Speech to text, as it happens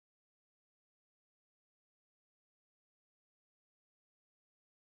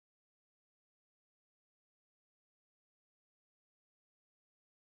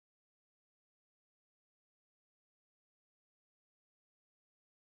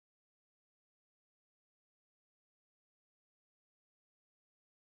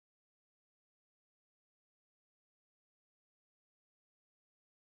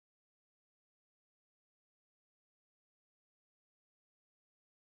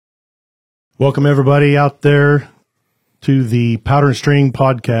Welcome, everybody out there to the Powder and String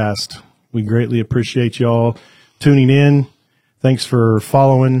podcast. We greatly appreciate y'all tuning in. Thanks for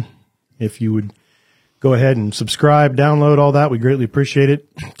following. If you would go ahead and subscribe, download all that, we greatly appreciate it.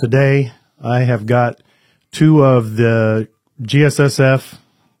 Today, I have got two of the GSSF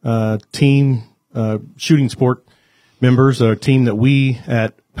team shooting sport members, a team that we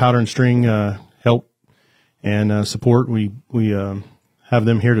at Powder and String help and support. We have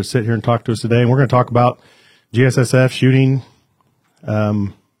them here to sit here and talk to us today. And we're going to talk about GSSF shooting,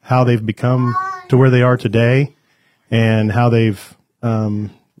 how they've become to where they are today, and how they've,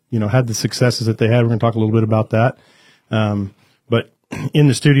 had the successes that they had. We're going to talk a little bit about that. But in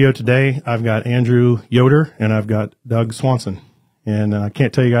the studio today, I've got Andrew Yoder and I've got Doug Swanson. And I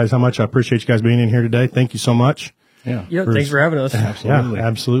can't tell you guys how much I appreciate you guys being in here today. Thank you so much. Yeah, thanks for having us. Absolutely. Yeah,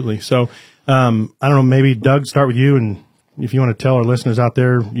 absolutely. So, I don't know, maybe Doug, start with you, and if you want to tell our listeners out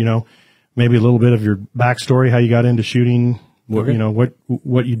there, maybe a little bit of your backstory, how you got into shooting,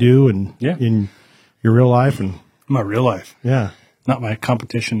 what you do, and in your real life, and my real life, not my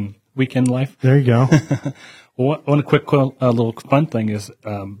competition weekend life. There you go. Well, one quick little fun thing is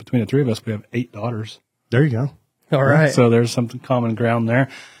between the three of us, we have 8 daughters. There you go. All right. So there's some common ground there.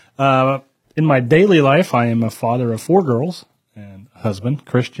 In my daily life, I am a father of 4 girls and a husband,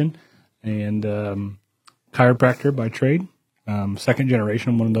 Christian, and chiropractor by trade. Second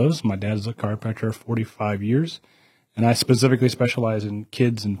generation, one of those. My dad's a chiropractor, 45 years. And I specifically specialize in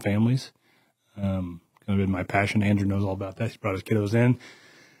kids and families. Kind of been my passion. Andrew knows all about that. He brought his kiddos in.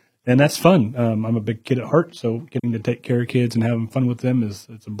 And that's fun. I'm a big kid at heart, so getting to take care of kids and having fun with them it's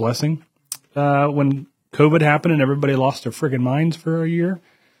a blessing. When COVID happened and everybody lost their friggin' minds for a year,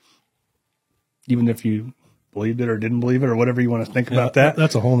 even if you believed it or didn't believe it or whatever you want to think about that.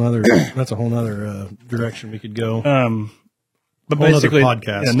 That's a whole nother direction we could go. But basically,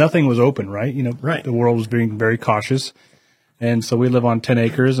 podcast. Nothing was open, right? Right. The world was being very cautious. And so we live on 10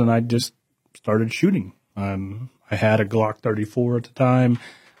 acres and I just started shooting. I had a Glock 34 at the time.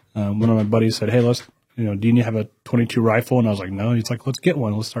 One of my buddies said, "Hey, do you have a 22 rifle?" And I was like, "No." He's like, "Let's get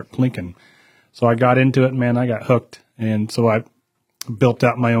one. Let's start plinking." So I got into it, man. I got hooked. And so I built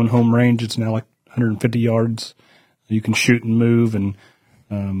out my own home range. It's now like 150 yards. You can shoot and move, and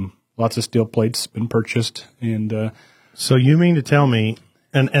lots of steel plates been purchased. And so you mean to tell me,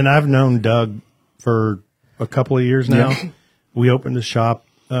 and I've known Doug for a couple of years now. Yeah. We opened the shop.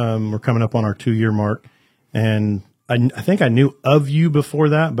 We're coming up on our 2-year mark, and I think I knew of you before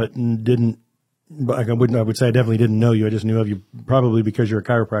that, but didn't. I would say I definitely didn't know you. I just knew of you probably because you're a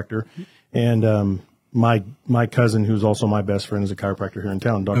chiropractor, and my cousin, who's also my best friend, is a chiropractor here in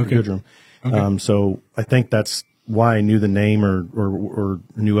town, Dr. Goodrum. Okay. So I think that's why I knew the name or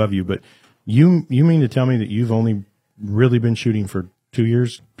knew of you. But you mean to tell me that you've only really been shooting for 2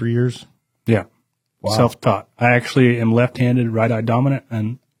 years, 3 years? Yeah. Wow. Self-taught. I actually am left-handed, right-eye dominant,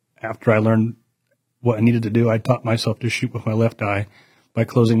 and after I learned what I needed to do, I taught myself to shoot with my left eye by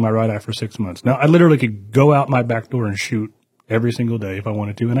closing my right eye for 6 months. Now, I literally could go out my back door and shoot every single day if I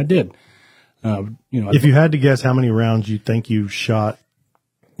wanted to, and I did. If you had to guess how many rounds you think you shot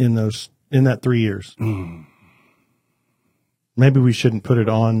in that 3 years, maybe we shouldn't put it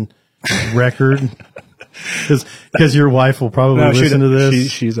on record because your wife will probably listen to this.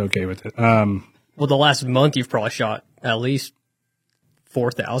 She's okay with it. Well, the last month you've probably shot at least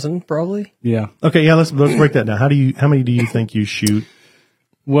 4,000, probably. Yeah. Okay. Yeah. Let's break that down. How many do you think you shoot?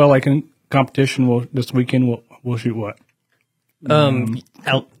 Well, like in competition, this weekend we'll shoot what?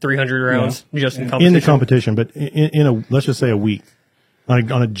 Out 300 rounds just in competition. In the competition, but in a let's just say a week.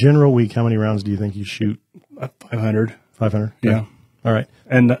 On a general week, how many rounds do you think you shoot? 500. 500. Yeah. All right.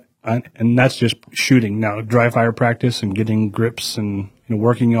 And that's just shooting. Now, dry fire practice and getting grips and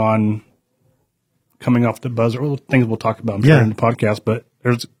working on coming off the buzzer. Well, things we'll talk about in the podcast. But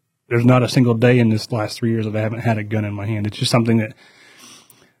there's not a single day in this last 3 years that I haven't had a gun in my hand. It's just something that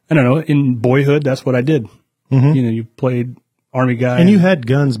I don't know. In boyhood, that's what I did. Mm-hmm. You played Army guy, and you had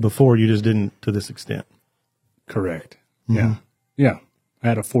guns before. You just didn't to this extent. Correct. Mm-hmm. Yeah. I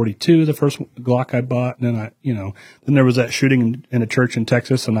had a 42, the first Glock I bought, and then then there was that shooting in a church in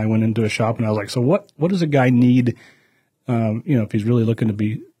Texas, and I went into a shop, and I was like, so what does a guy need, if he's really looking to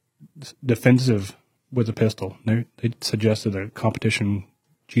be defensive with a pistol? They suggested a competition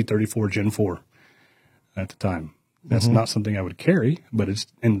G34 Gen 4 at the time. That's not something I would carry, but it's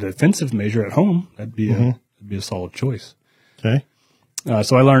in defensive measure at home. That'd be a solid choice. Okay.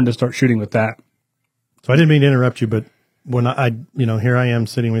 So I learned to start shooting with that. So I didn't mean to interrupt you, but when I here I am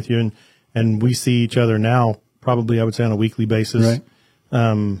sitting with you and we see each other now, probably I would say on a weekly basis.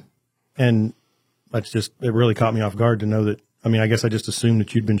 Right. And it really caught me off guard to know that, I guess I just assumed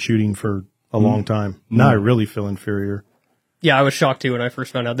that you'd been shooting for a long time. Now I really feel inferior. Yeah, I was shocked too when I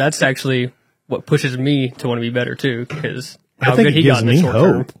first found out. That's actually what pushes me to want to be better too, because I how think good it he got gives in the me short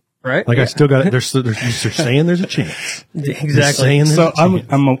term, hope. right? Like I still got it. They're saying there's a chance. Exactly. So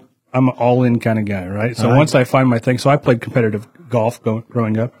I'm an all-in kind of guy, right? So once I find my thing, so I played competitive golf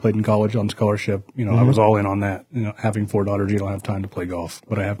growing up, played in college on scholarship. You know, I was all in on that. You know, having 4 daughters, you don't have time to play golf,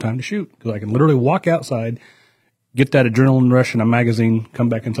 but I have time to shoot because I can literally walk outside, get that adrenaline rush in a magazine, come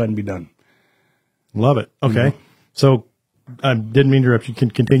back inside and be done. Love it. Okay. So I didn't mean to interrupt. You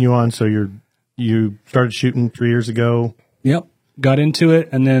can continue on. So you started shooting 3 years ago. Yep. Got into it.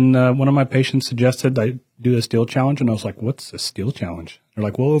 And then one of my patients suggested I do a steel challenge. And I was like, what's a steel challenge? They're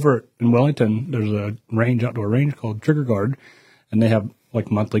like, well, over in Wellington, there's a outdoor range called Trigger Guard. And they have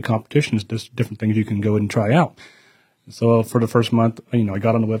like monthly competitions, just different things you can go and try out. So for the first month, you know, I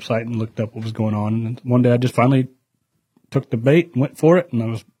got on the website and looked up what was going on. And one day I just finally took the bait and went for it.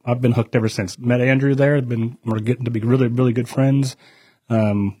 And I've been hooked ever since. Met Andrew there. We're getting to be really, really good friends.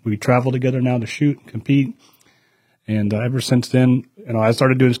 We travel together now to shoot and compete. And ever since then, you know, I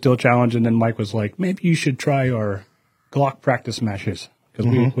started doing steel challenge, and then Mike was like, maybe you should try our Glock practice matches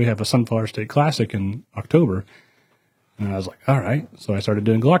because we have a Sunflower State Classic in October. And I was like, all right. So I started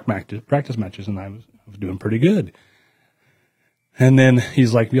doing Glock practice matches, and I was doing pretty good. And then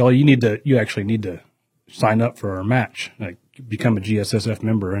he's like, you actually need to sign up for our match, like become a GSSF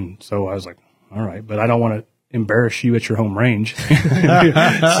member. And so I was like, all right, but I don't want to embarrass you at your home range. so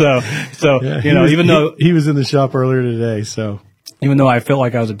Yeah, you know, even though he was in the shop earlier today, so even though I felt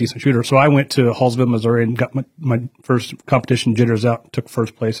like I was a decent shooter, so I went to Hallsville, Missouri, and got my first competition jitters out. Took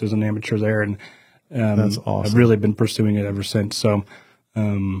first place as an amateur there, and that's awesome. I've really been pursuing it ever since. So,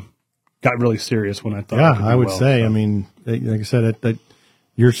 got really serious when I thought. Yeah, I would say. So. I mean, like I said, that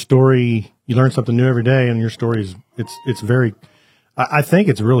your story, you learn something new every day, and your story is it's very. I think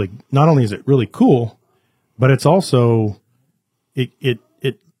it's really, not only is it really cool, but it's also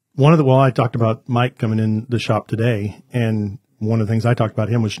I talked about Mike coming in the shop today, and one of the things I talked about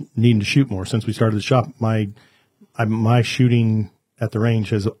him was needing to shoot more. Since we started the shop, my shooting at the range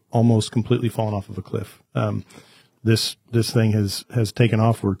has almost completely fallen off of a cliff. This thing has taken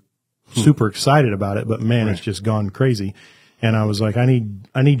off. We're super excited about it, but man, It's just gone crazy. And I was like, I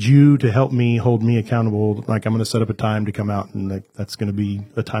need you to help me, hold me accountable. Like, I'm going to set up a time to come out, and that's going to be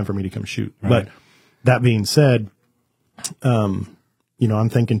a time for me to come shoot. Right. But that being said, you know, I'm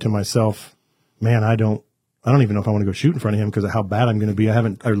thinking to myself, man, I don't even know if I want to go shoot in front of him because of how bad I'm going to be. I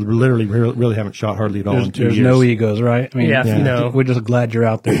literally really haven't shot hardly at all in 2 years. There's no egos, right? I mean, no. We're just glad you're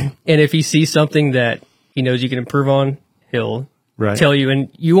out there. And if he sees something that he knows you can improve on, he'll tell you, and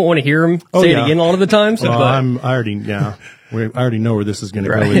you won't want to hear him say it again a lot of the times. Well, I already know where this is going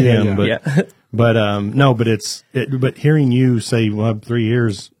to go with him, but hearing you say, well, 3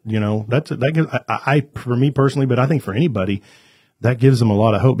 years, you know, I for me personally, but I think for anybody, that gives them a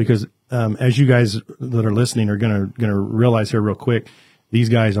lot of hope because, as you guys that are listening are going to realize here real quick, these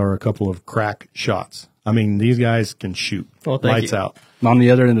guys are a couple of crack shots. I mean, these guys can shoot lights out. On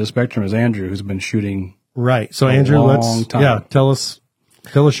the other end of the spectrum is Andrew, who's been shooting. Right. So Andrew, tell us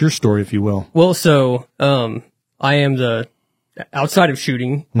your story, if you will. Well, so, I am outside of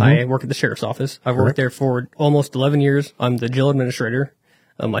shooting, I work at the sheriff's office. I've worked there for almost 11 years. I'm the jail administrator.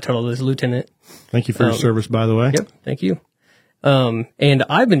 My title is lieutenant. Thank you for your service, by the way. Yep. Thank you. And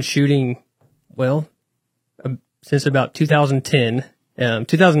I've been shooting, since about 2010,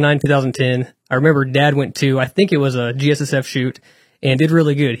 2009, 2010. I remember Dad went to, I think it was a GSSF shoot, and did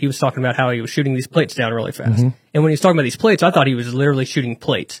really good. He was talking about how he was shooting these plates down really fast. And when he was talking about these plates, I thought he was literally shooting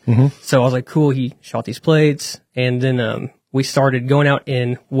plates. So I was like, cool, he shot these plates. And then we started going out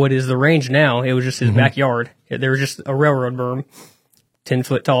in what is the range now. It was just his backyard. There was just a railroad berm, 10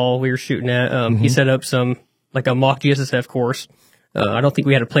 foot tall we were shooting at. He set up like a mock GSSF course. I don't think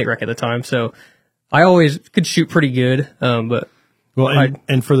we had a plate rack at the time. So I always could shoot pretty good. And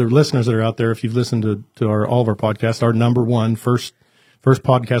for the listeners that are out there, if you've listened to all of our podcasts, our number one first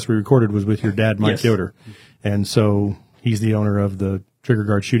podcast we recorded was with your dad, Mike Yoder. And so he's the owner of the Trigger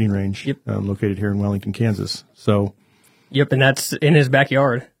Guard shooting range, located here in Wellington, Kansas. So, yep. And that's in his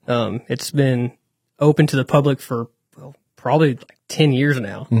backyard. It's been open to the public for probably like 10 years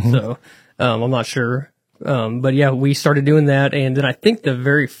now. So, I'm not sure. But yeah, we started doing that. And then I think the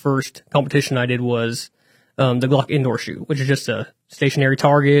very first competition I did was, the Glock indoor shoot, which is just a stationary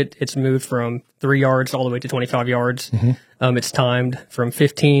target. It's moved from 3 yards all the way to 25 yards. It's timed from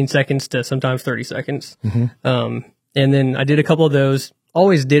 15 seconds to sometimes 30 seconds. And then I did a couple of those,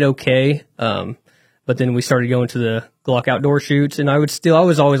 always did okay. But then we started going to the Glock outdoor shoots, and I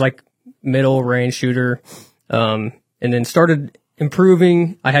was always like middle range shooter. And then started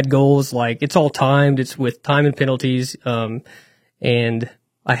improving. I had goals, like it's all timed. It's with time and penalties. And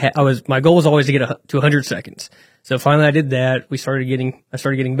my goal was always to get to 100 seconds. So finally I did that. I started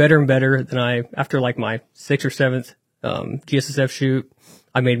getting better and better. Then after like my 6th or 7th, GSSF shoot,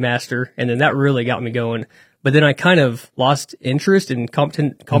 I made master, and then that really got me going. But then I kind of lost interest in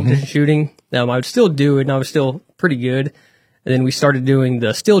competition shooting. I would still do it, and I was still pretty good. And then we started doing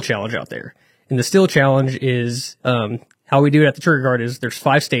the still challenge out there. And the still challenge is, how we do it at the trigger guard is there's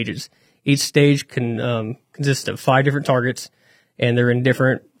 5 stages. Each stage can, consist of 5 different targets, and they're in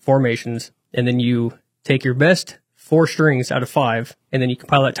different formations. And then you take your best 4 strings out of 5, and then you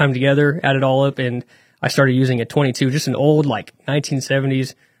compile that time together, add it all up, and I started using a 22, just an old, like,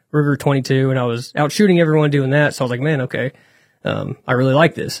 1970s Ruger 22, and I was out shooting everyone doing that, so I was like, man, okay, I really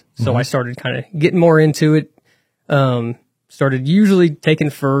like this. So I started kind of getting more into it, started usually taking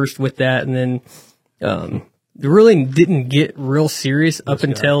first with that, and then really didn't get real serious up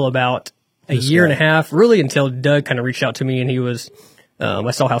until about a year and a half, really until Doug kind of reached out to me, and he was,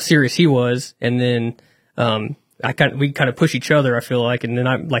 I saw how serious he was, and then we kind of push each other, I feel like, and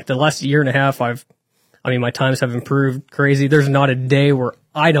then like the last year and a half, my times have improved crazy. There's not a day where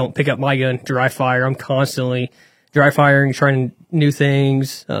I don't pick up my gun, dry fire. I'm constantly dry firing, trying new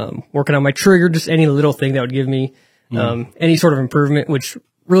things, working on my trigger, just any little thing that would give me any sort of improvement, which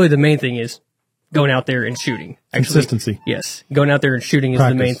really the main thing is going out there and shooting. Actually, consistency. Yes. Going out there and shooting is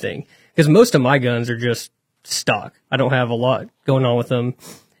the main thing. Because most of my guns are just stock. I don't have a lot going on with them.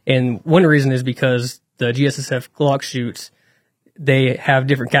 And one reason is because the GSSF Glock shoots, they have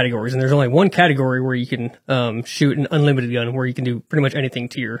different categories, and there's only one category where you can shoot an unlimited gun, where you can do pretty much anything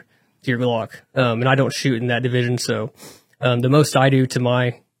to your Glock. And I don't shoot in that division, so the most I do to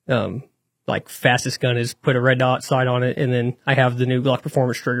my like fastest gun is put a red dot sight on it, and then I have the new Glock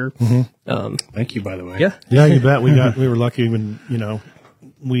Performance trigger. Thank you, by the way. Yeah, you bet. We were lucky when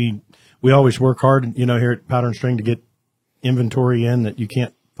we always work hard, here at Powder and String to get inventory in that you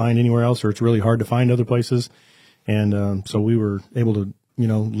can't find anywhere else, or it's really hard to find other places. And so we were able to,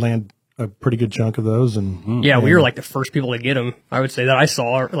 land a pretty good chunk of those. And we were like the first people to get them, I would say, that I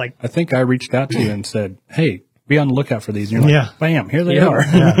saw. Like, I think I reached out to you and said, hey, be on the lookout for these. And you're like, bam, here they are.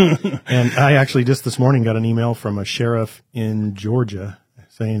 And I actually just this morning got an email from a sheriff in Georgia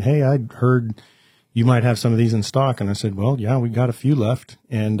saying, hey, I heard you might have some of these in stock. And I said, well, yeah, we got a few left.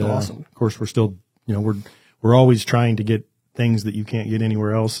 And awesome. Of course, we're still, we're always trying to get things that you can't get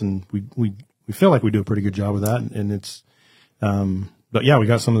anywhere else. And we feel like we do a pretty good job with that. And it's, but yeah, we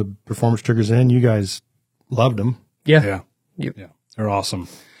got some of the performance triggers in. You guys loved them. Yeah. Yeah. They're awesome.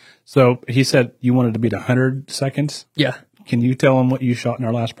 So he said you wanted to beat 100 seconds. Yeah. Can you tell him what you shot in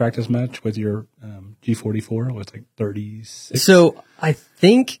our last practice match with your G44? It was like 36. So I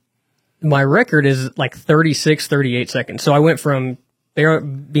think my record is like 36, 38 seconds. So I went from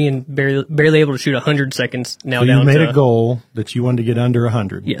being barely able to shoot 100 seconds now down to... you made a goal that you wanted to get under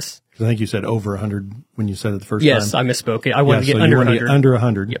 100. Yes. I think you said over 100 when you said it the first time. Yes, I misspoke. I wanted to get under 100. Under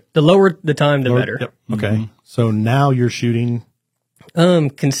 100. Yep. The lower the time, the better. Yep. Okay. So now you're shooting...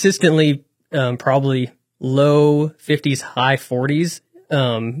 consistently, probably low 50s, high 40s.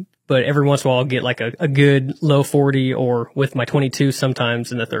 But every once in a while I'll get like a good low 40, or with my 22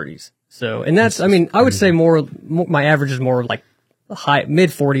 sometimes in the 30s. So, and that's, I would say more, my average is more like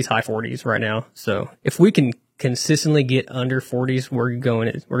mid 40s, high 40s right now. So if we can consistently get under 40s, we're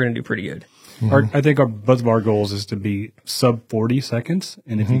going to do pretty good. I think both of our goals is to be sub 40 seconds.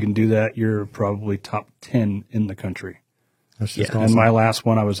 And if you can do that, you're probably top 10 in the country. That's just awesome. And my last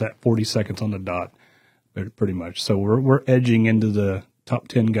one, I was at 40 seconds on the dot, pretty much. So we're edging into the top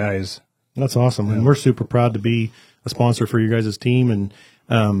 10 guys. That's awesome. And we're super proud to be a sponsor for your guys' team.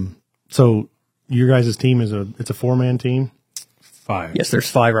 And, so your guys' team it's a 4-man team? 5. Yes, there's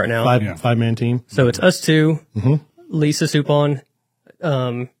 5 right now. 5-man team. So it's us 2, Lisa Supon,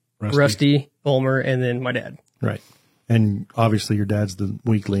 Rusty Ulmer, and then my dad. Right. And obviously your dad's the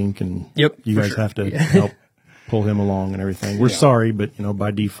weak link, and you guys have to help pull him along and everything. We're sorry, but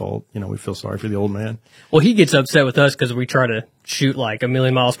by default, we feel sorry for the old man. Well, he gets upset with us because we try to shoot like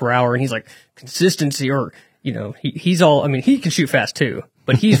 1,000,000 miles per hour, and he's like, consistency, or he's all. He can shoot fast too,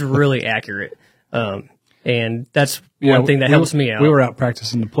 but he's really accurate. And that's one thing that helps me out. We were out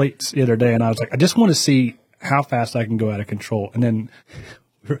practicing the plates the other day, and I was like, I just want to see how fast I can go out of control. And then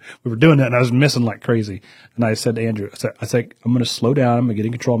we were doing that, and I was missing like crazy. And I said to Andrew, I said, I'm going to slow down. I'm going to get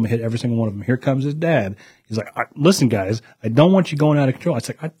in control. I'm going to hit every single one of them. Here comes his dad. He's like, listen, guys, I don't want you going out of control. I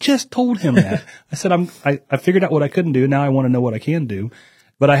said, I just told him that. I said, I figured out what I couldn't do. Now I want to know what I can do.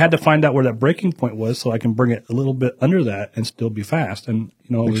 But I had to find out where that breaking point was so I can bring it a little bit under that and still be fast. And,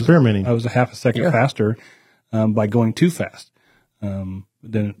 experimenting. I was a half a second faster by going too fast.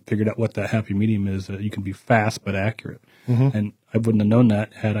 Then figured out what that happy medium is, that you can be fast but accurate. And I wouldn't have known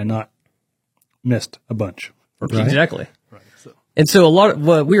that had I not missed a bunch. Exactly. Right. So. And so a lot of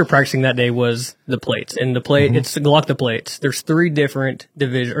what we were practicing that day was the plates. And the plate, it's Glock the plates. There's three different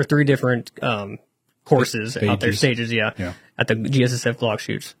courses out there, stages, at the GSSF Glock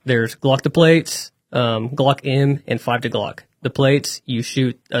shoots. There's Glock the plates, Glock M, and 5 to Glock. The plates, you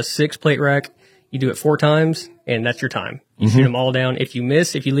shoot a 6-plate rack, you do it 4 times, and that's your time. You shoot them all down. If you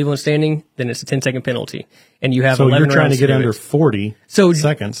miss, if you leave one standing, then it's a 10-second penalty. And you have 11 rounds. So you're trying to get under 40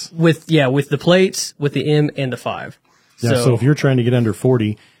 seconds. With the plates, with the M and the 5. Yeah, so if you're trying to get under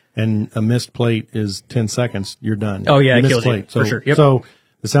 40 and a missed plate is 10 seconds, you're done. Oh, yeah, it kills you. For sure. Yep. So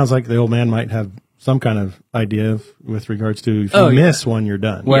it sounds like the old man might have some kind of idea with regards to if you miss one, you're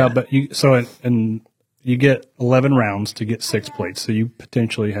done. Well, but you get 11 rounds to get 6 plates, so you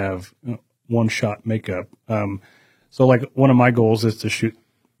potentially have one shot makeup. So like one of my goals is to shoot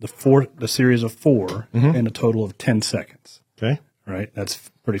the series of 4 in a total of 10 seconds. Okay. Right.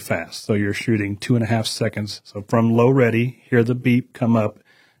 That's pretty fast. So you're shooting 2.5 seconds. So from low ready, hear the beep, come up,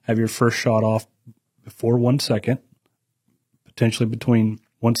 have your first shot off before 1 second, potentially between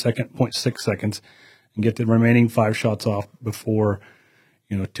 1 second, 0.6 seconds, and get the remaining 5 shots off before,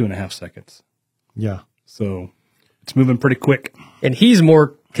 2.5 seconds. Yeah. So it's moving pretty quick. And he's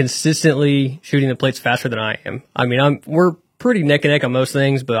more consistently shooting the plates faster than I am. I mean, we're pretty neck and neck on most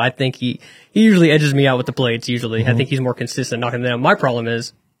things, but I think he usually edges me out with the plates. Usually, I think he's more consistent knocking them down. My problem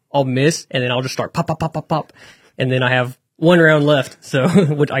is I'll miss, and then I'll just start pop, pop, pop, pop, pop, and then I have 1 round left. So,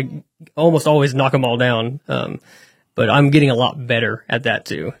 which I almost always knock them all down. But I'm getting a lot better at that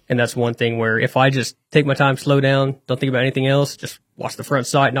too. And that's one thing where if I just take my time, slow down, don't think about anything else, just watch the front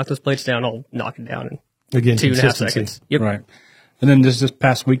sight, knock those plates down, I'll knock it down in again 2.5 seconds. Yep. Right. And then this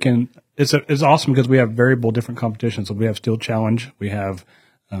past weekend, it's awesome because we have variable different competitions. So we have Steel Challenge, we have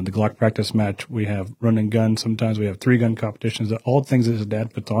the Glock practice match, we have run and gun. Sometimes we have 3-gun competitions. All things that his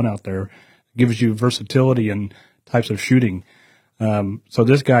dad puts on out there gives you versatility and types of shooting. So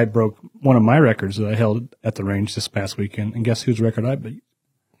this guy broke one of my records that I held at the range this past weekend. And guess whose record I beat?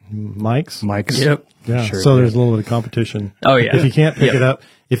 Mike's. Yep. Yeah. Sure, so there's a little bit of competition. Oh, yeah. If you can't pick it up,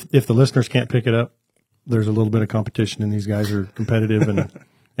 if the listeners can't pick it up, there's a little bit of competition, and these guys are competitive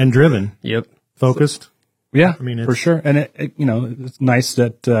and driven. Yep. Focused. Yeah, I mean, for sure. And it's nice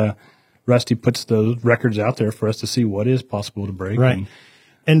that Rusty puts those records out there for us to see what is possible to break. Right.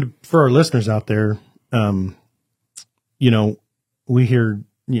 And for our listeners out there, we hear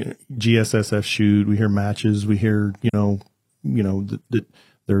GSSF shoot, we hear matches, we hear that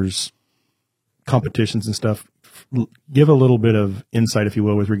there's competitions and stuff. Give a little bit of insight, if you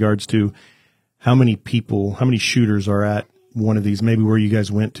will, with regards to how many shooters are at one of these, maybe where you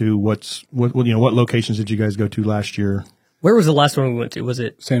guys went to, what locations did you guys go to last year? Where was the last one we went to? Was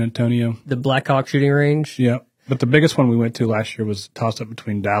it San Antonio? The Blackhawk shooting range? Yeah. But the biggest one we went to last year was tossed up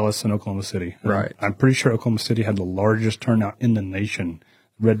between Dallas and Oklahoma City. Right. I'm pretty sure Oklahoma City had the largest turnout in the nation.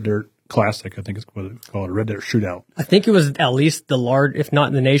 Red Dirt Classic, I think it's what it's called, a Red Dirt Shootout. I think it was at least the large, if not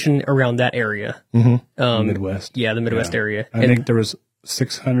in the nation, around that area. Midwest. Yeah, the Midwest area. I think there was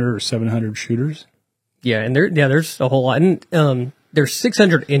 600 or 700 shooters. Yeah, and there's a whole lot. And there's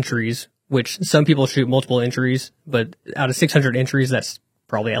 600 entries, which some people shoot multiple entries, but out of 600 entries, that's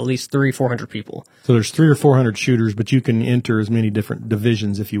probably at least 300-400 people. So there's 300 or 400 shooters, but you can enter as many different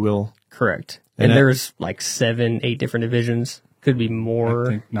divisions, if you will. Correct. And there's like 7-8 different divisions. Could be more. I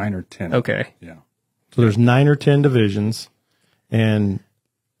think 9 or 10. Okay. Yeah. So there's 9 or 10 divisions. And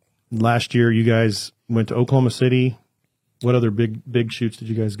last year you guys went to Oklahoma City. What other big shoots did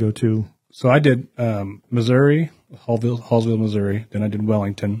you guys go to? So I did Missouri, Hallsville, Missouri. Then I did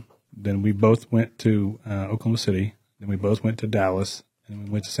Wellington. Then we both went to Oklahoma City. Then we both went to Dallas. And we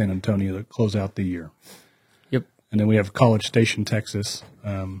went to San Antonio to close out the year. Yep. And then we have College Station, Texas,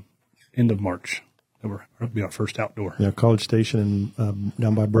 end of March. That'll be our first outdoor. Yeah, College Station and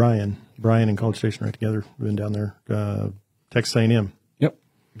down by Bryan. Bryan and College Station right together. We've been down there. Texas A&M. Yep,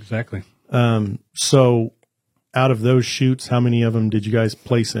 exactly. So out of those shoots, how many of them did you guys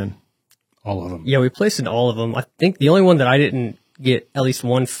place in? All of them. Yeah, we placed in all of them. I think the only one that I didn't get at least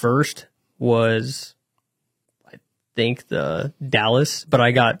one first was, I think, the Dallas, but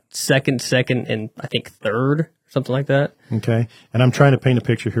I got second, and I think third, something like that. Okay. And I'm trying to paint a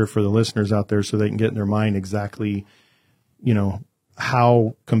picture here for the listeners out there so they can get in their mind exactly,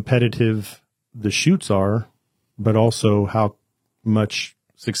 how competitive the shoots are, but also how much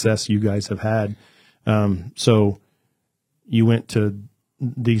success you guys have had. So you went to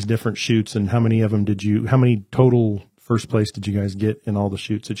these different shoots, and how many total first place did you guys get in all the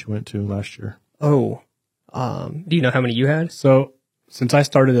shoots that you went to last year? Oh, Do you know how many you had? So since I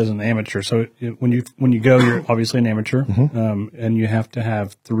started as an amateur, so when you go, you're obviously an amateur, and you have to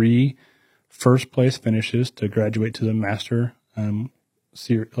have 3 first place finishes to graduate to the master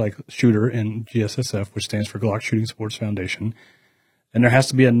shooter in GSSF, which stands for Glock Shooting Sports Foundation. And there has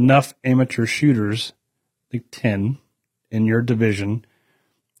to be enough amateur shooters, I think 10, in your division.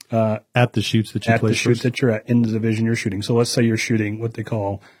 At the shoots that you at play the shoots first? that you're at in the division you're shooting. So let's say you're shooting what they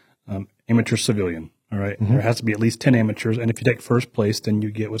call amateur civilian. All right, there has to be at least 10 amateurs, and if you take first place, then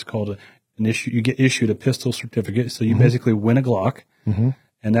you get what's called you get issued a pistol certificate. So you basically win a Glock,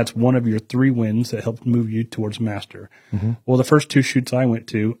 and that's one of your 3 wins that helped move you towards master. Well, the first 2 shoots I went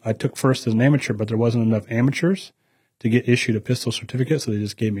to, I took first as an amateur, but there wasn't enough amateurs to get issued a pistol certificate, so they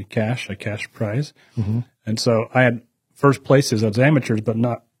just gave me a cash prize. And so I had first places as amateurs, but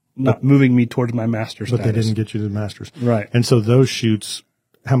not moving me towards my master status. But they didn't get you to the masters. Right. And so those shoots,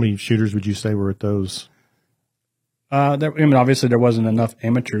 how many shooters would you say were at those? Obviously there wasn't enough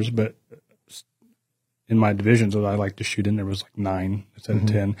amateurs, but in my divisions that I like to shoot in, there was like 9 instead of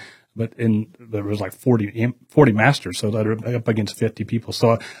 10. But there was like 40 masters, so that are up against 50 people.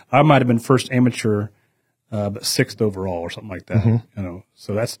 So I might have been first amateur, but 6th overall or something like that.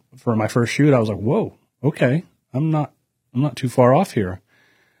 So that's for my first shoot. I was like, whoa, okay, I'm not too far off here.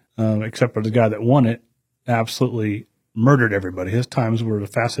 Except for the guy that won it, absolutely murdered everybody. His times were the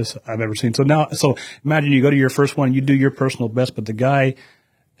fastest I've ever seen. So imagine you go to your first one, you do your personal best, but the guy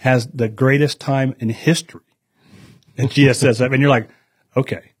has the greatest time in history at GSSF, and you're like,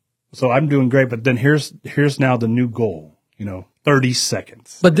 okay, so I'm doing great, but then here's now the new goal, 30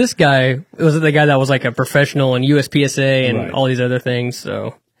 seconds. But this guy was the guy that was like a professional in USPSA and all these other things,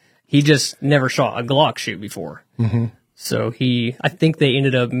 so he just never shot a Glock shoot before. So I think they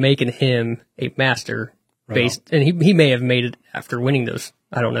ended up making him a master based, and he may have made it after winning those.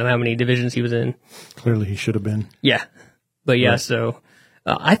 I don't know how many divisions he was in. Clearly he should have been. Yeah. But yeah, so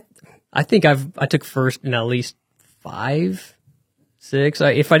I think I took first in at least 5, 6.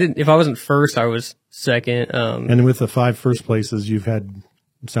 If I wasn't first, I was second. And with the 5 first places, you've had,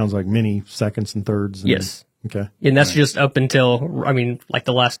 it sounds like many seconds and thirds. Yes. Okay. And that's just up until, like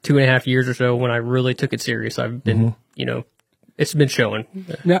the last 2.5 years or so when I really took it serious. I've been, it's been showing.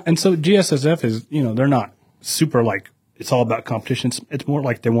 Yeah. And so GSSF is, they're not super like, it's all about competition. It's more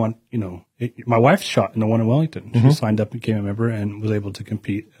like they want, my wife shot in the one in Wellington. She signed up, became a member, and was able to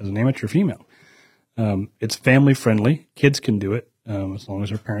compete as an amateur female. It's family friendly. Kids can do it, as long as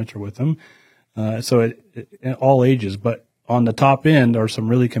their parents are with them. So all ages, but on the top end are some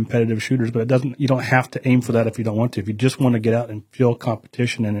really competitive shooters, but you don't have to aim for that if you don't want to. If you just want to get out and feel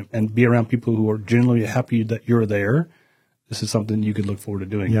competition and be around people who are generally happy that you're there, this is something you could look forward to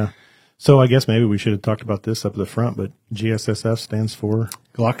doing. Yeah. So I guess maybe we should have talked about this up at the front, but GSSF stands for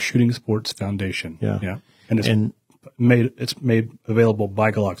Glock Shooting Sports Foundation. Yeah. Yeah. And it's made available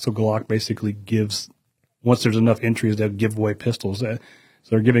by Glock. So Glock basically gives, once there's enough entries, they'll give away pistols. So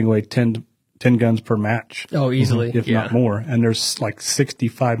they're giving away 10 guns per match. Oh, easily. If not more. And there's like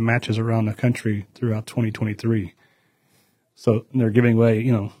 65 matches around the country throughout 2023. So they're giving away,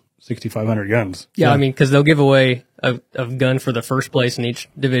 6,500 guns. Yeah, because they'll give away a gun for the first place in each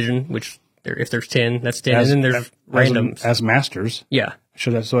division, which if there's 10, that's 10. And then there's randoms. As masters. Yeah.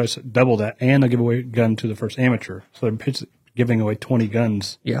 So I said double that. And they'll give away a gun to the first amateur. So they're giving away 20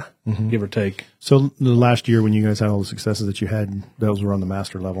 guns. Yeah. Give or take. So the last year when you guys had all the successes that you had, those were on the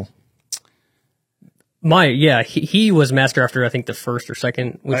master level. He was master after I think the first or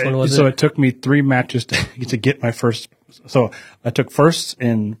second. Which one was it? So it took me 3 matches to get my first. So I took first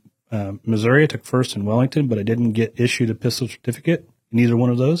in Missouri. I took first in Wellington, but I didn't get issued a pistol certificate in either one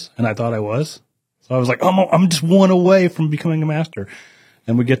of those, and I thought I was. So I was like, oh, I'm just 1 away from becoming a master.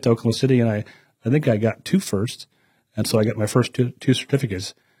 And we get to Oklahoma City, and I think I got 2 firsts, and so I got my first two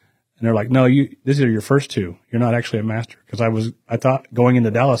certificates. And they're like, no, these are your first 2. You're not actually a master. Because I thought going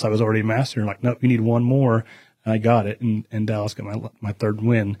into Dallas, I was already a master. And like, nope, you need 1 more. And I got it. And Dallas got my 3rd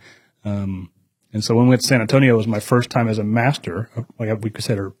win. And so when we went to San Antonio, it was my first time as a master, like we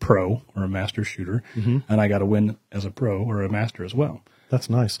consider a pro or a master shooter. And I got a win as a pro or a master as well. That's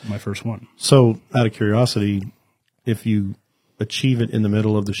nice. My first one. So out of curiosity, if you achieve it in the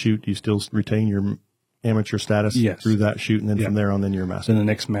middle of the shoot, do you still retain your amateur status through that shoot, and then from there on, then you're a master. In the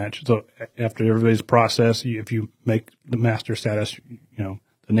next match. So after everybody's process, if you make the master status, the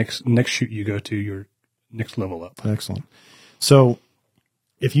next shoot you go to, your next level up. Excellent. So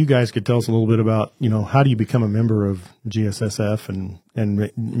if you guys could tell us a little bit about, how do you become a member of GSSF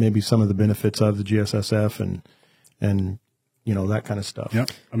and maybe some of the benefits of the GSSF and that kind of stuff. Yeah.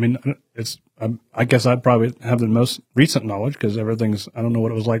 I guess I'd probably have the most recent knowledge because I don't know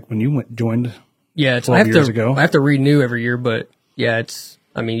what it was like when you joined Yeah, 12 years ago. I have to renew every year, but yeah,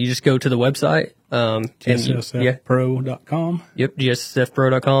 you just go to the website. GSSFpro.com. Yep,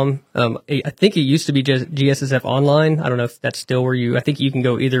 GSSFpro.com. I think it used to be just GSSF Online. I don't know if that's still I think you can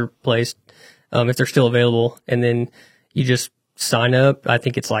go either place, if they're still available. And then you just sign up. I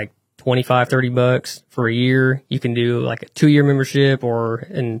think it's like $25-$30 for a year. You can do like a 2-year membership or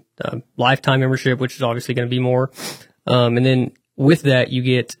lifetime membership, which is obviously going to be more. And then with that, you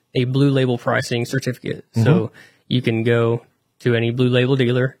get a Blue Label pricing certificate. Mm-hmm. So you can go to any Blue Label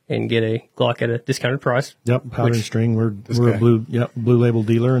dealer and get a Glock at a discounted price. Yep, powder and string. We're a Blue Label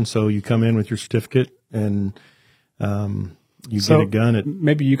dealer, and so you come in with your certificate and you get a gun.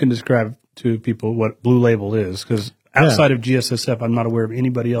 Maybe you can describe to people what Blue Label is, because outside of GSSF, I'm not aware of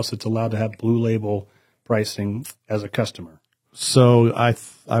anybody else that's allowed to have Blue Label pricing as a customer. So I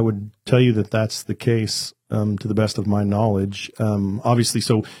would tell you that that's the case to the best of my knowledge. Obviously,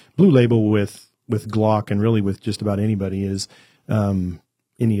 so Blue Label with Glock and really with just about anybody is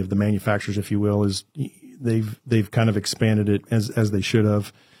any of the manufacturers, if you will, is they've kind of expanded it as they should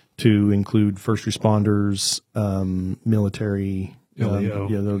have to include first responders, military,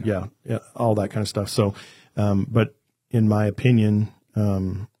 all that kind of stuff. So, but in my opinion,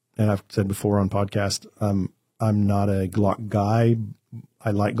 and I've said before on podcast, I'm not a Glock guy.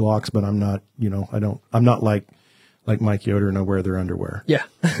 I like Glocks, but I'm not, I'm not like Mike Yoder and I wear their underwear. Yeah.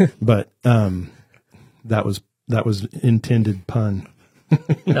 But, that was intended pun.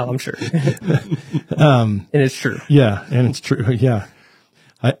 No, I'm sure. And it's true. Yeah. And it's true. Yeah.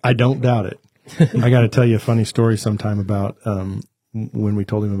 I don't doubt it. I got to tell you a funny story sometime about, when we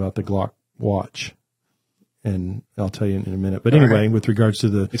told him about the Glock watch, and I'll tell you in a minute. But anyway, with regards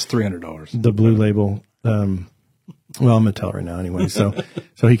to it's $300, the Blue Label, well, I'm going to tell it right now anyway. So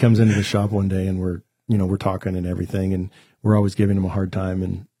he comes into the shop one day and we're talking and everything, and we're always giving him a hard time.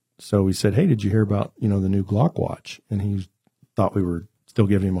 And so we said, "Hey, did you hear about, the new Glock watch?" And he thought we were still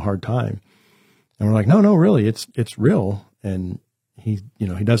giving him a hard time. And we're like, no, really, it's real. And he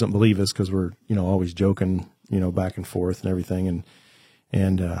doesn't believe us because we're, always joking, back and forth and everything.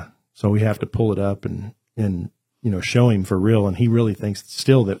 And so we have to pull it up and show him for real. And he really thinks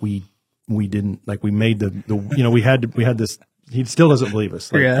still that we didn't, like, we made we had this. He still doesn't believe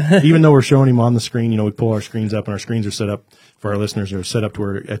us. Like, yeah. Even though we're showing him on the screen, we pull our screens up, and our screens are set up for our listeners. Are set up to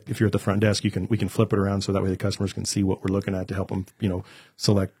where if you're at the front desk, we can flip it around so that way the customers can see what we're looking at to help them,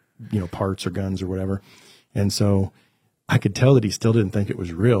 select, parts or guns or whatever. And so I could tell that he still didn't think it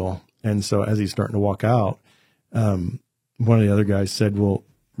was real. And so as he's starting to walk out, one of the other guys said, "Well,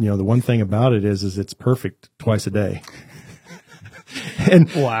 the one thing about it is it's perfect twice a day." And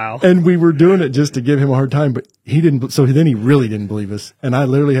wow. And we were doing it just to give him a hard time, but he didn't. So then he really didn't believe us. And I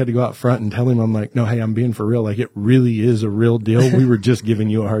literally had to go out front and tell him, I'm like, "No, hey, I'm being for real. Like, it really is a real deal. We were just giving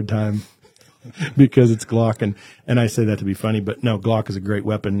you a hard time because it's Glock." And I say that to be funny, but no, Glock is a great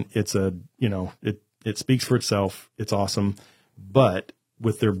weapon. It's it speaks for itself. It's awesome. But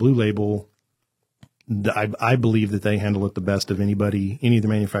with their Blue Label, I believe that they handle it the best of any of the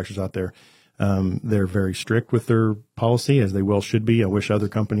manufacturers out there. They're very strict with their policy, as they well should be. I wish other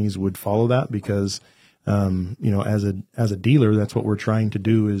companies would follow that because, as a dealer, that's what we're trying to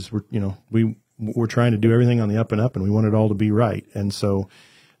do is we're trying to do everything on the up and up, and we want it all to be right. And so,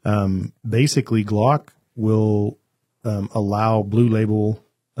 basically Glock will, allow Blue Label,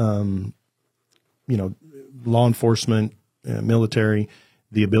 law enforcement, military,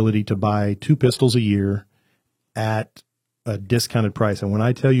 the ability to buy 2 pistols a year at a discounted price. And when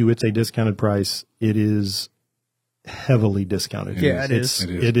I tell you it's a discounted price, it is heavily discounted. Yeah, it is.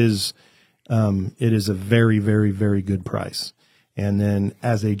 It is a very, very, very good price. And then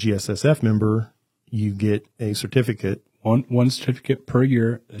as a GSSF member, you get a certificate. One certificate per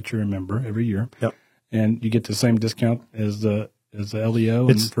year that you're a member every year. Yep. And you get the same discount as the LEO.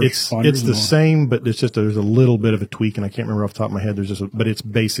 It's the same, but there's a little bit of a tweak, and I can't remember off the top of my head. But it's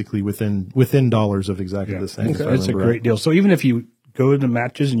basically within dollars of exactly the same. Okay. It's a great deal. So even if you go to the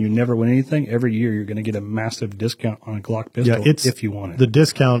matches and you never win anything, every year you're going to get a massive discount on a Glock pistol if you want it. The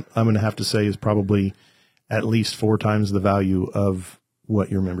discount, I'm going to have to say, is probably at least 4 times the value of what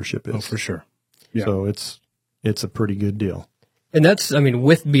your membership is. Oh, for sure. Yeah. So it's a pretty good deal. And that's,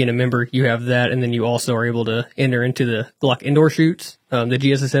 with being a member, you have that, and then you also are able to enter into the Glock indoor shoots, the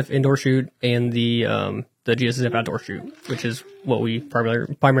GSSF indoor shoot, and the GSSF outdoor shoot, which is what we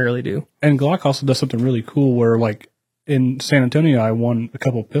primarily do. And Glock also does something really cool where, like, in San Antonio, I won a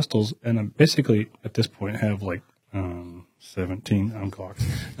couple of pistols, and I basically, at this point, have, 17 on Glocks.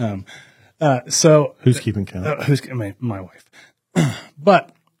 So who's keeping count? My wife.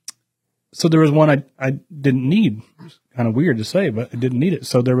 But So there was one I didn't need. It's kind of weird to say, but I didn't need it.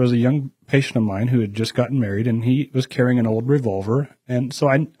 So there was a young patient of mine who had just gotten married, and he was carrying an old revolver. And so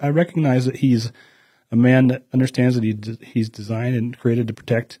I recognize that he's a man that understands that he's designed and created to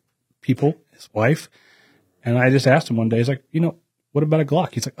protect people, his wife. And I just asked him one day, he's like, what about a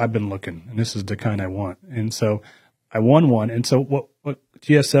Glock? He's like, I've been looking, and this is the kind I want. And so I won one. And so what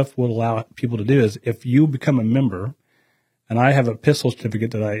GSF will allow people to do is if you become a member and I have a pistol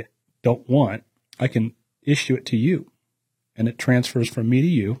certificate that I don't want, I can issue it to you, and it transfers from me to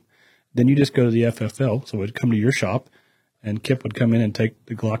you. Then you just go to the FFL, so it would come to your shop, and Kip would come in and take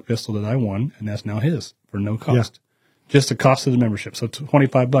the Glock pistol that I won, and that's now his for no cost. Yeah. Just the cost of the membership. So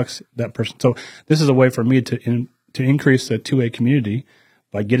 $25 that person. So this is a way for me to increase the 2A community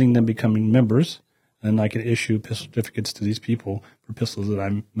by getting them becoming members, and I can issue pistol certificates to these people for pistols that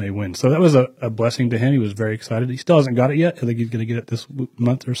I may win. So that was a blessing to him. He was very excited. He still hasn't got it yet. I think he's going to get it this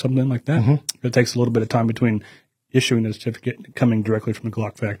month or something like that. Mm-hmm. It takes a little bit of time between issuing the certificate and coming directly from the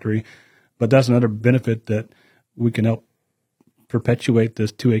Glock factory. But that's another benefit that we can help perpetuate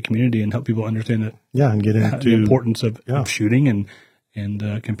this 2A community and help people understand that. Yeah, and get into the importance of shooting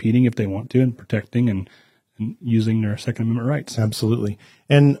and competing if they want to, and protecting and using their Second Amendment rights. Absolutely.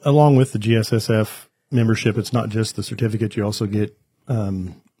 And along with the GSSF membership, it's not just the certificate. You also get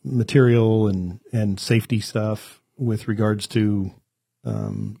material and safety stuff with regards to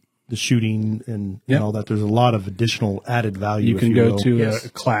the shooting and all that. There's a lot of additional added value. You can go to a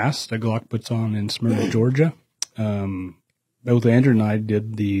class that Glock puts on in Smyrna, Georgia. Both Andrew and I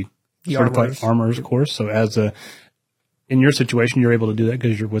did the Certified Armorers course. So in your situation, you're able to do that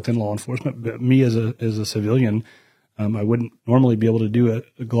because you're within law enforcement. But me as a civilian, I wouldn't normally be able to do a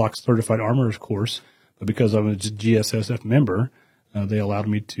Glock Certified Armorers course. But because I'm a GSSF member, they allowed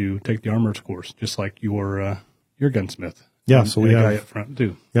me to take the armorers course, just like your gunsmith. Yeah, so we have guy up front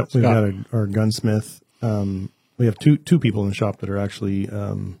too. Yep, we've got our gunsmith. We have two people in the shop that are actually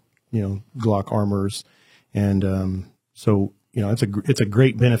Glock armors, and so it's a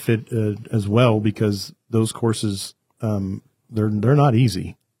great benefit as well, because those courses they're not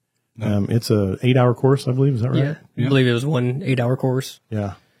easy. No. It's a 8-hour course, I believe. Is that right? Yeah, I believe it was one 8-hour course.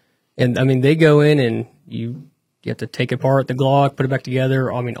 Yeah. And I mean, they go in and you have to take apart the Glock, put it back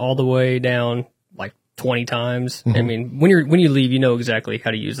together. I mean, all the way down like 20 times. Mm-hmm. I mean, when you leave, you know exactly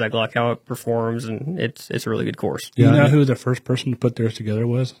how to use that Glock, how it performs, and it's a really good course. Do you know who the first person to put theirs together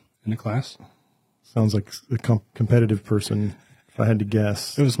was in the class? Sounds like a competitive person, if I had to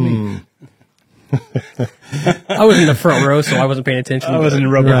guess. It was me. I was in the front row, so I wasn't paying attention. I was in the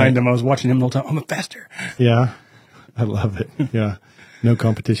row behind him. I was watching him the whole time. I'm faster. Yeah, I love it. Yeah. No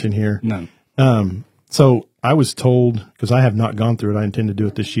competition here. None. So I was told, because I have not gone through it, I intend to do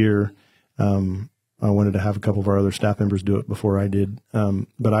it this year. I wanted to have a couple of our other staff members do it before I did.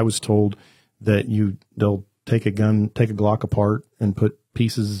 But I was told that they'll take a Glock apart and put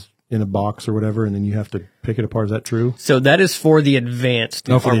pieces in a box or whatever, and then you have to pick it apart. Is that true? So that is for the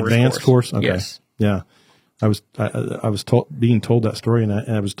advanced. Oh, for the advanced course? Okay. Yes. Yeah. I was being told that story, and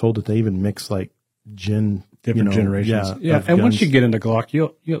I was told that they even mix like different generations. Yeah. And once you get into Glock,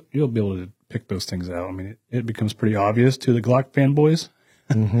 you'll be able to pick those things out. I mean, it becomes pretty obvious to the Glock fanboys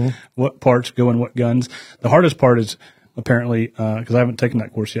what parts go in what guns. The hardest part is apparently, because I haven't taken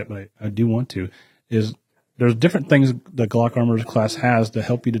that course yet, but I do want to, is there's different things the Glock Armorers class has to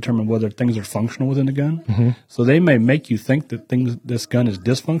help you determine whether things are functional within the gun. Mm-hmm. So they may make you think that this gun is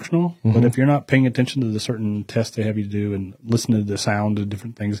dysfunctional, but if you're not paying attention to the certain tests they have you do and listen to the sound of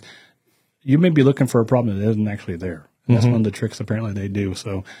different things, you may be looking for a problem that isn't actually there. And that's one of the tricks apparently they do.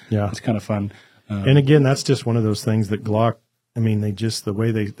 So it's kind of fun. And again, that's just one of those things that Glock, I mean, the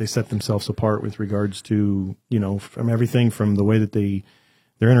way they set themselves apart with regards to, from everything from the way that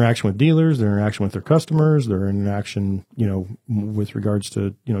their interaction with dealers, their interaction with their customers, their interaction, with regards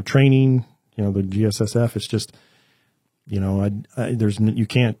to, training, the GSSF, it's just, you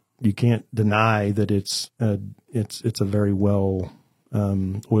can't deny that it's a very well,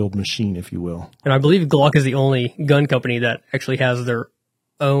 oiled machine, if you will. And I believe Glock is the only gun company that actually has their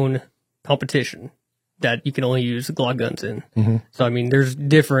own competition that you can only use Glock guns in. Mm-hmm. So, I mean, there's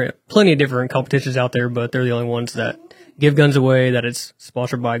plenty of different competitions out there, but they're the only ones that give guns away, that it's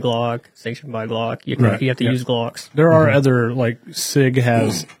sponsored by Glock, sanctioned by Glock. You have to use Glocks. There are other, like SIG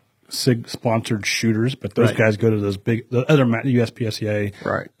has SIG-sponsored shooters, but those guys go to those the other USPSA.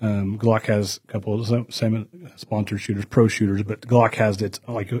 Right. Glock has a couple of the same sponsored shooters, pro shooters, but Glock has its,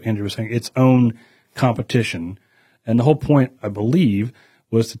 like Andrew was saying, its own competition. And the whole point, I believe,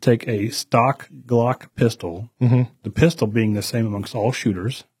 was to take a stock Glock pistol, the pistol being the same amongst all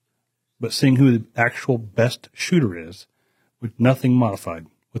shooters, but seeing who the actual best shooter is with nothing modified.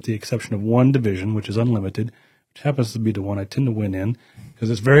 with the exception of one division, which is unlimited, which happens to be the one I tend to win in because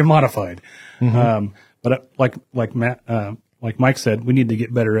it's very modified. But like Mike said, we need to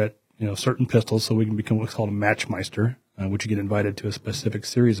get better at certain pistols so we can become what's called a matchmeister, which you get invited to a specific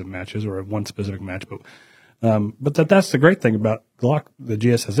series of matches or one specific match. But that's the great thing about Glock, the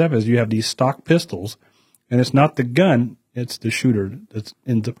GSSF, is you have these stock pistols, and it's not the gun, it's the shooter that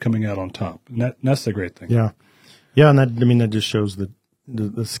ends up coming out on top. And that's the great thing. Yeah. Yeah. And that just shows that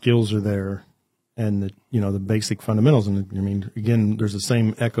the skills are there and the basic fundamentals. And again, there's the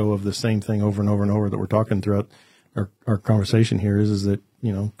same echo of the same thing over and over and over that we're talking throughout our conversation here is that,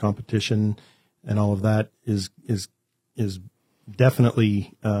 competition and all of that is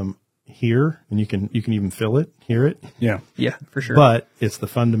definitely, here, and you can even feel it, hear it. Yeah, for sure. But it's the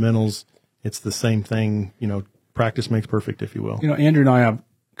fundamentals. It's the same thing. Practice makes perfect, if you will. Andrew and I have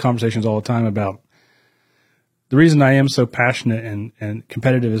conversations all the time about the reason I am so passionate and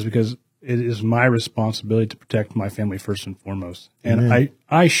competitive is because it is my responsibility to protect my family first and foremost. And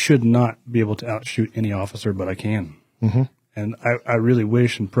I should not be able to outshoot any officer, but I can. Mm-hmm. And I really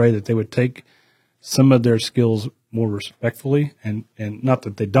wish and pray that they would take some of their skills more respectfully, and not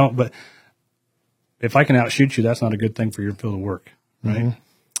that they don't, but if I can outshoot you, that's not a good thing for your field of work, right?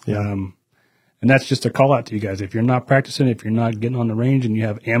 Mm-hmm. Yeah. And that's just a call out to you guys. If you're not practicing, if you're not getting on the range and you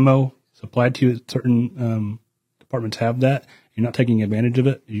have ammo supplied to you, certain departments have that, you're not taking advantage of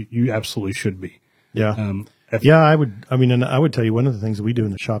it, you absolutely should be. Yeah. I would tell you one of the things that we do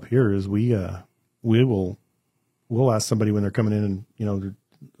in the shop here is we'll ask somebody when they're coming in and,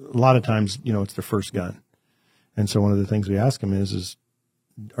 a lot of times, it's their first gun. And so one of the things we ask them is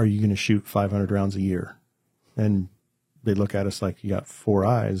are you going to shoot 500 rounds a year? And they look at us like, you got four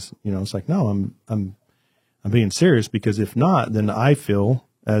eyes. It's like, no, I'm being serious, because if not, then I feel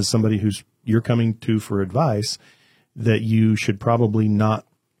as somebody you're coming to for advice that you should probably not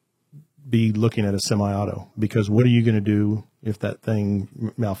be looking at a semi-auto, because what are you going to do if that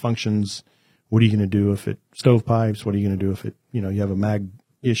thing malfunctions? What are you going to do if it stovepipes? What are you going to do if it, you have a mag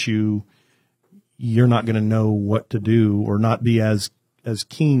issue? You're not going to know what to do, or not be as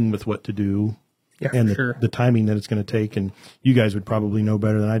keen with what to do, and the timing that it's going to take. And you guys would probably know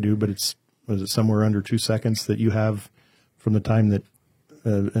better than I do, but was it somewhere under 2 seconds that you have from the time that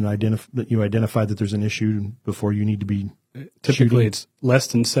that you identify that there's an issue before you need to be typically shooting? It's less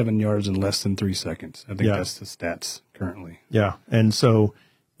than 7 yards in less than 3 seconds. I think that's the stats currently. Yeah. And so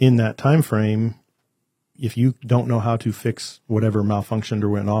in that time frame, if you don't know how to fix whatever malfunctioned or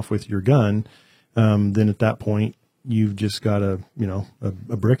went off with your gun, then at that point you've just got a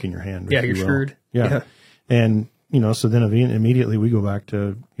brick in your hand. Yeah, you're screwed. Yeah. And, so then immediately we go back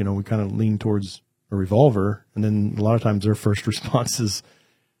to, we kind of lean towards a revolver. And then a lot of times their first response is,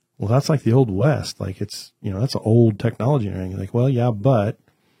 well, that's like the old West. Like it's, that's an old technology and everything. Like, well, yeah, but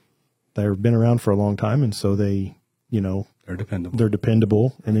they've been around for a long time. And so they, they're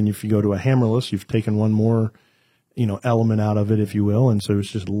dependable. And then if you go to a hammerless, you've taken one more, element out of it, if you will. And so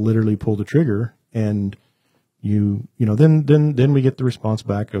it's just literally pull the trigger, and then we get the response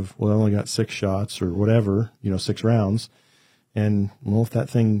back of, well, I only got 6 shots or whatever, 6 rounds. And well, if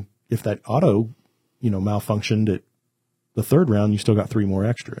that auto, malfunctioned at the 3rd round, you still got 3 more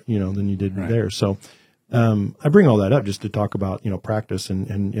extra, than you did there. So, I bring all that up just to talk about, practice.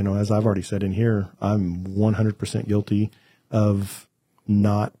 And, as I've already said in here, I'm 100% guilty of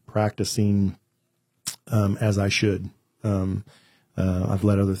not practicing, as I should. I've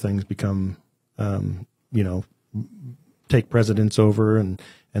let other things become, take precedence over and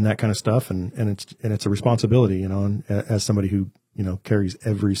that kind of stuff. And it's a responsibility, and as somebody who, carries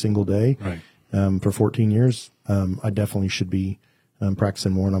every single day, right. For 14 years, I definitely should be,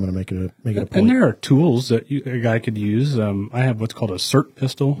 practicing more, and I'm going to make it a point. And there are tools that a guy could use. I have what's called a CERT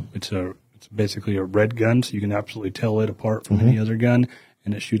pistol. It's basically a red gun, so you can absolutely tell it apart from any other gun.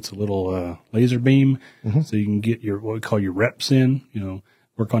 And it shoots a little laser beam, so you can get what we call your reps in.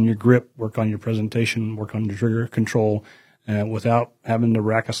 Work on your grip, work on your presentation, work on your trigger control, without having to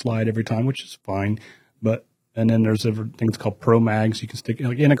rack a slide every time, which is fine. And then there's things called pro mags. You can stick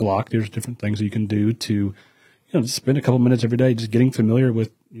like in a Glock. There's different things that you can do to, just spend a couple minutes every day just getting familiar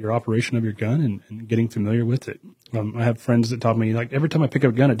with your operation of your gun and getting familiar with it. I have friends that taught me, like, every time I pick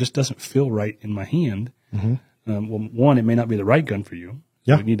up a gun, it just doesn't feel right in my hand. Well, one, it may not be the right gun for you.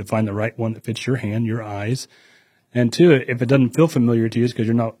 So you need to find the right one that fits your hand, your eyes. And two, if it doesn't feel familiar to you, it's because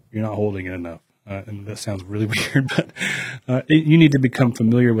you're not holding it enough. And that sounds really weird, but you need to become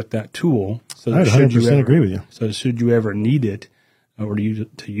familiar with that tool. So that I 100% agree with you. So should you ever need it or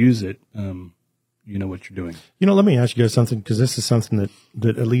to use it, you know what you're doing. Let me ask you guys something, because this is something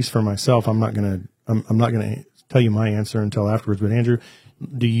that at least for myself, I'm not gonna tell you my answer until afterwards. But Andrew,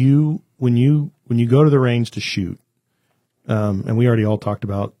 do you, when you go to the range to shoot, and we already all talked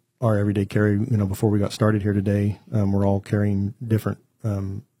about our everyday carry, before we got started here today, we're all carrying different,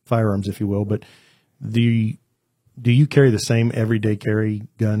 firearms, if you will, but do you carry the same everyday carry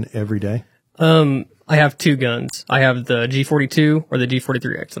gun every day? I have two guns. I have the G42 or the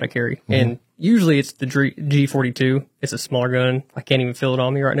G43X that I carry. Mm-hmm. And usually it's the G42. It's a smaller gun. I can't even feel it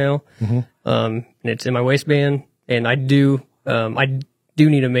on me right now. Mm-hmm. And it's in my waistband. And I do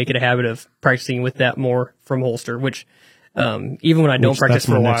need to make it a habit of practicing with that more from holster, which, even when I don't practice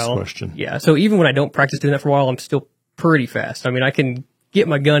for a while. Question. Yeah. So even when I don't practice doing that for a while, I'm still pretty fast. I mean, I can get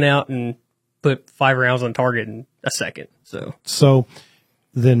my gun out and put 5 rounds on target in a second. So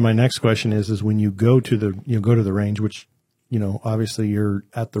then my next question is when you go to the range, which, obviously you're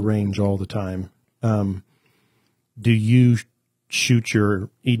at the range all the time. Do you shoot your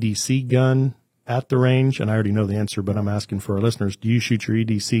EDC gun at the range? And I already know the answer, but I'm asking for our listeners. Do you shoot your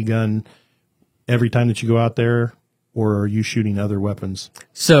EDC gun every time that you go out there, or are you shooting other weapons?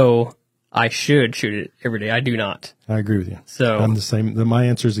 So I should shoot it every day. I do not. I agree with you. So I'm the same. My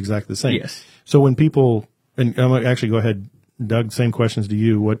answer is exactly the same. Yes. So when people, and I'm going to actually go ahead, Doug, same questions to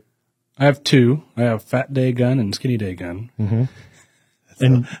you. What? I have two. I have fat day gun and skinny day gun. Mm-hmm.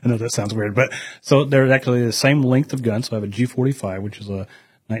 And I know that sounds weird, but so they're actually the same length of gun. So I have a G45, which is a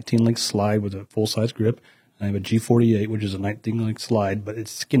 19 length slide with a full size grip. And I have a G48, which is a 19 length slide, but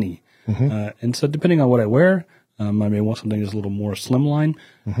it's skinny. Mm-hmm. And so depending on what I wear, I may want something that's a little more slimline.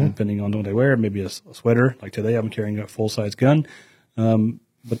 Mm-hmm. Depending on what I wear, maybe a sweater. Like today, I'm carrying a full size gun.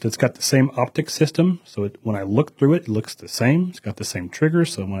 But it's got the same optic system, so when I look through it, it looks the same. It's got the same trigger,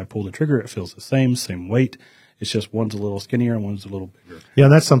 so when I pull the trigger, it feels the same weight. It's just one's a little skinnier and one's a little bigger. Yeah,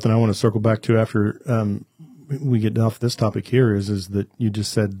 that's something I want to circle back to after we get off this topic here is that you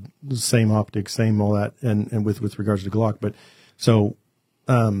just said the same optics, same all that, and with regards to Glock. But so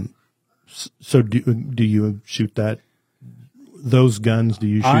do you shoot those guns? Do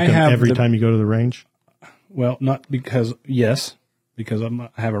you shoot them every time you go to the range? Well, not because I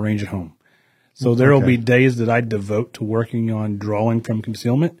have a range at home. So there will be days that I devote to working on drawing from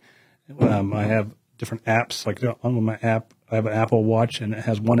concealment. I have different apps. Like on my app, I have an Apple Watch, and it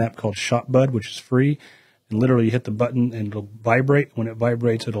has one app called ShotBud, which is free. And literally you hit the button and it'll vibrate. When it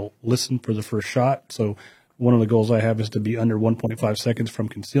vibrates, it'll listen for the first shot. So one of the goals I have is to be under 1.5 seconds from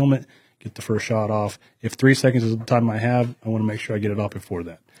concealment, get the first shot off. If 3 seconds is the time I have, I want to make sure I get it off before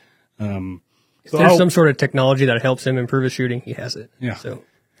that. If there's some sort of technology that helps him improve his shooting, he has it. Yeah. So,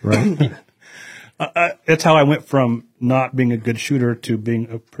 right. That's how I went from not being a good shooter to being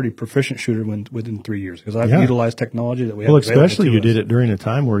a pretty proficient shooter within 3 years, because I've utilized technology that we have. Well, especially you did it during a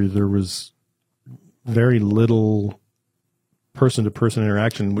time where there was very little person-to-person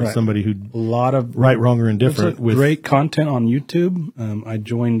interaction with somebody who a lot of right, wrong, or indifferent. With great content on YouTube. I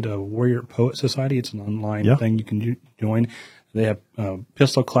joined Warrior Poet Society. It's an online thing you can join. They have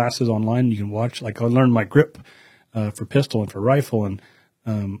pistol classes online you can watch. Like I learned my grip for pistol and for rifle, and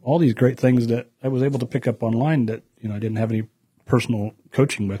all these great things that I was able to pick up online that I didn't have any personal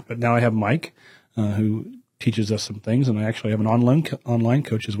coaching with. But now I have Mike who teaches us some things, and I actually have an online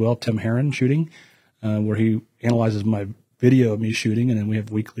coach as well, Tim Herron Shooting, where he analyzes my video of me shooting, and then we have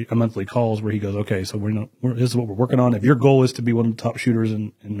monthly calls where he goes, okay, so this is what we're working on. If your goal is to be one of the top shooters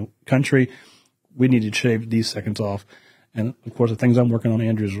in the country, we need to shave these seconds off. And of course, the things I'm working on,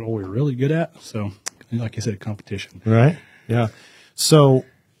 Andrew, is what we're really good at. So, like you said, competition. Right. Yeah. So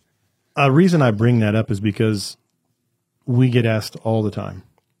a reason I bring that up is because we get asked all the time,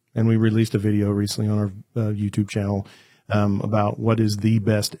 and we released a video recently on our YouTube channel about what is the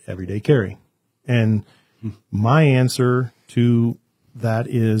best everyday carry. And my answer to that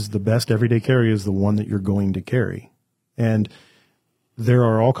is the best everyday carry is the one that you're going to carry. And there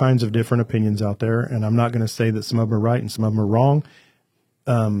are all kinds of different opinions out there, and I'm not going to say that some of them are right and some of them are wrong,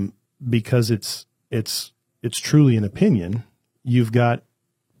 because it's truly an opinion. You've got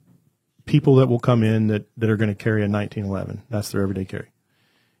people that will come in that are going to carry a 1911. That's their everyday carry.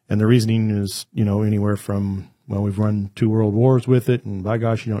 And the reasoning is, anywhere from, well, we've run 2 world wars with it, and by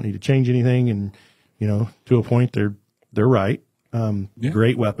gosh, you don't need to change anything. And, to a point, they're right.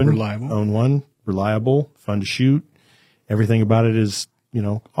 Great weapon. Reliable. Own one. Reliable. Fun to shoot. Everything about it is,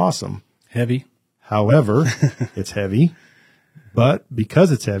 awesome. Heavy. However, it's heavy. But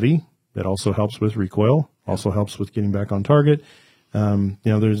because it's heavy, it also helps with recoil, also helps with getting back on target. Then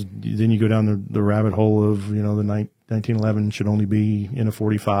you go down the rabbit hole of, the 1911 should only be in a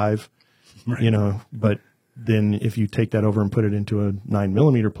 45, right. But then if you take that over and put it into a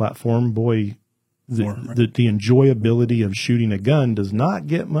 9mm platform, boy, the enjoyability of shooting a gun does not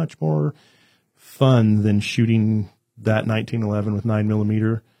get much more fun than shooting that 1911 with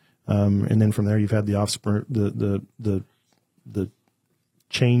 9mm. And then from there, you've had the offspring, the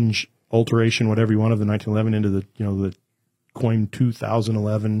change alteration, whatever you want, of the 1911 into the, the coin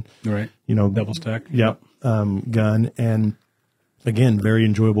 2011, right. Double stack. Yep. Gun. And again, very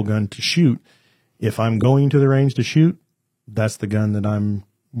enjoyable gun to shoot. If I'm going to the range to shoot, that's the gun that I'm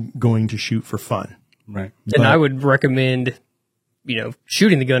going to shoot for fun. Right. And I would recommend,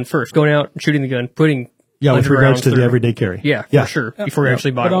 shooting the gun first, going out and shooting the gun, putting with regards to the everyday carry. Yeah, for sure. Before you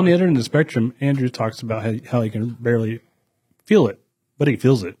actually buy it. But on the other end of the spectrum, Andrew talks about how he can barely feel it, but he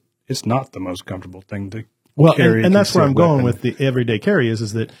feels it. It's not the most comfortable thing to carry. And that's where I'm going with the everyday carry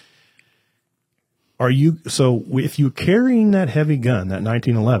is that if you're carrying that heavy gun, that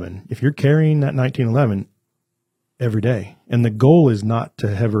 1911, if you're carrying that 1911 every day, and the goal is not to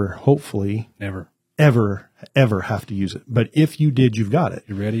ever, hopefully, ever have to use it. But if you did, you've got it.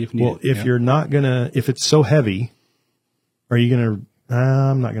 You're ready if needed. Well, if you're not if it's so heavy, are you going to,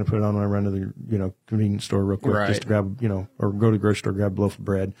 I'm not going to put it on when I run to the, convenience store real quick just to grab, or go to the grocery store, grab a loaf of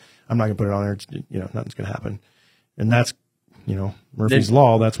bread. I'm not going to put it on there. It's, nothing's going to happen. And that's, Murphy's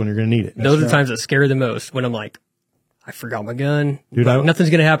Law. That's when you're going to need it. Those are the times that scare the most, when I'm like, I forgot my gun. Dude, nothing's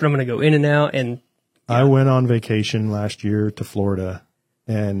going to happen. I'm going to go in and out. And I went on vacation last year to Florida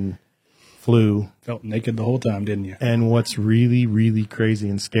and flew. Felt naked the whole time, didn't you? And what's really, really crazy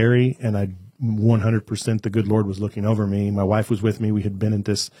and scary, and I 100% the good Lord was looking over me. My wife was with me. We had been at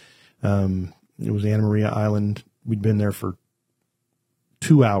this, it was Anna Maria Island. We'd been there for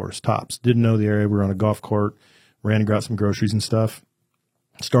 2 hours tops. Didn't know the area. We were on a golf cart, ran and got some groceries and stuff.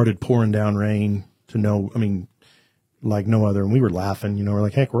 Started pouring down rain like no other. And we were laughing, we're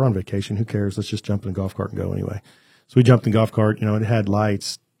like, heck, we're on vacation. Who cares? Let's just jump in the golf cart and go anyway. So we jumped in the golf cart, it had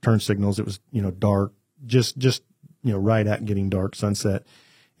lights, turn signals. It was, dark, just, right at getting dark, sunset,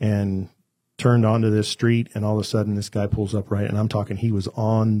 and turned onto this street. And all of a sudden this guy pulls up right. And I'm talking, he was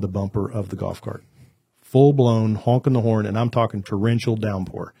on the bumper of the golf cart, full blown honking the horn. And I'm talking torrential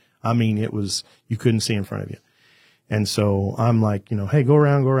downpour. I mean, it was, you couldn't see in front of you. And so I'm like, hey, go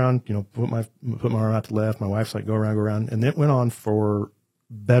around, put my arm out to the left. My wife's like, go around. And it went on for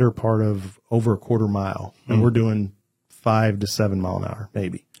better part of over a quarter mile. And we're doing 5 to 7 mile an hour,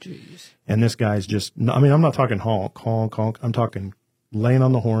 maybe. Jeez. And this guy's just, I'm not talking honk. I'm talking laying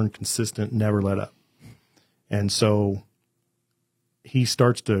on the horn, consistent, never let up. And so he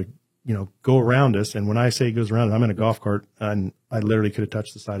starts to, go around us. And when I say he goes around, I'm in a golf cart and I literally could have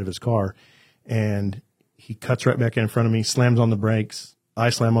touched the side of his car. And he cuts right back in front of me, slams on the brakes.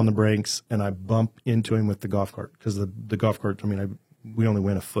 I slam on the brakes and I bump into him with the golf cart because the golf cart, we only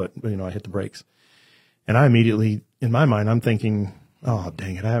went a foot, but, I hit the brakes. And I immediately, in my mind, I'm thinking, oh,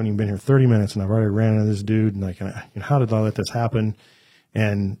 dang it, I haven't even been here 30 minutes and I've already ran into this dude. And how did I let this happen?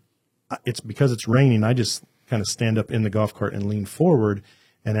 And it's because it's raining. I just kind of stand up in the golf cart and lean forward.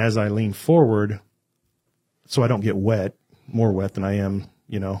 And as I lean forward, so I don't get wet, more wet than I am,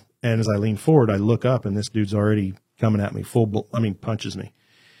 and as I lean forward, I look up and this dude's already coming at me punches me.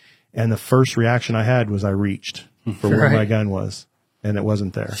 And the first reaction I had was I reached for where my gun was and it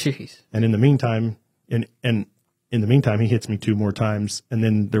wasn't there. Jeez. And in the meantime, he hits me 2 more times. And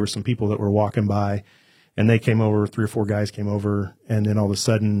then there were some people that were walking by and they came over, 3 or 4 guys came over. And then all of a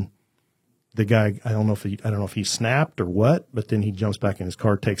sudden the guy, I don't know if he snapped or what, but then he jumps back in his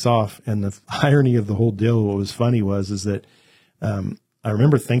car, takes off. And the irony of the whole deal, what was funny is that, I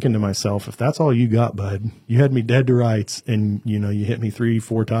remember thinking to myself, if that's all you got, bud, you had me dead to rights and, you hit me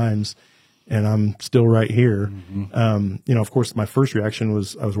 3-4 times and I'm still right here. Mm-hmm. Of course, my first reaction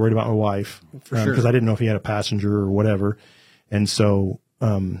was I was worried about my wife because I didn't know if he had a passenger or whatever. And so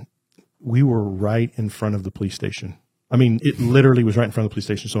we were right in front of the police station. It literally was right in front of the police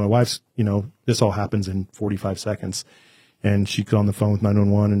station. So my wife's, this all happens in 45 seconds. And she's on the phone with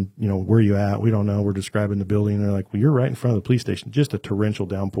 911 and, where are you at? We don't know. We're describing the building. And they're like, well, you're right in front of the police station. Just a torrential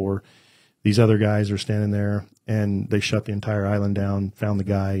downpour. These other guys are standing there and they shut the entire island down, found the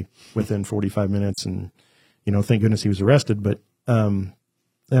guy within 45 minutes. And, thank goodness he was arrested. But, I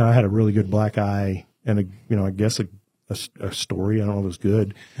had a really good black eye and I guess a story. I don't know if it was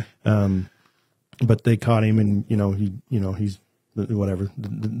good. But they caught him and, he's whatever.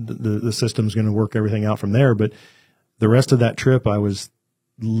 The system's going to work everything out from there. But the rest of that trip, I was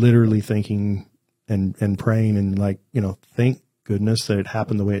literally thinking and praying and thank goodness that it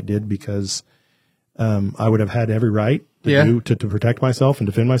happened the way it did because I would have had every right to protect myself and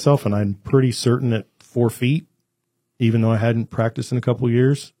defend myself. And I'm pretty certain at 4 feet, even though I hadn't practiced in a couple of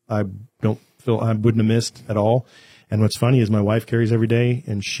years, I don't feel I wouldn't have missed at all. And what's funny is my wife carries every day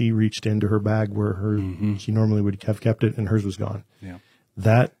and she reached into her bag where she normally would have kept it and hers was gone. Yeah.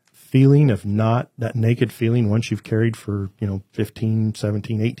 That feeling of that naked feeling once you've carried for, 15,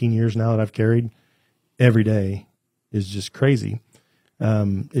 17, 18 years now that I've carried every day is just crazy.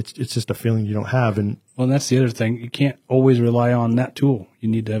 It's just a feeling you don't have. And that's the other thing. You can't always rely on that tool. You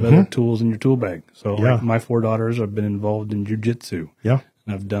need to have other tools in your tool bag. So like my 4 daughters have been involved in jiu-jitsu. Yeah.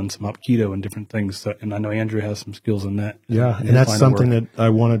 And I've done some Aikido and different things. So, and I know Andrew has some skills in that. Yeah. And that's something that I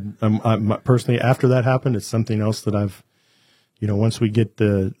wanted, personally, after that happened, it's something else that I've, once we get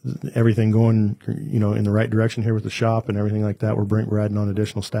everything going, in the right direction here with the shop and everything like that, we're adding on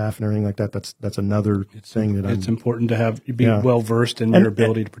additional staff and everything like that. That's another thing that it's important to be well versed in your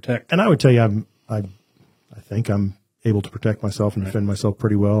ability to protect. And I would tell you, I think I'm able to protect myself and defend myself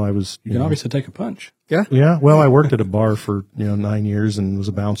pretty well. You can obviously take a punch. Yeah. Yeah. Well, I worked at a bar for, 9 years and was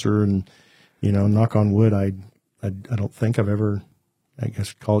a bouncer, and, knock on wood, I don't think I've ever, I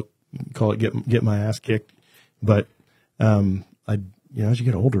guess, call it get my ass kicked. But, as you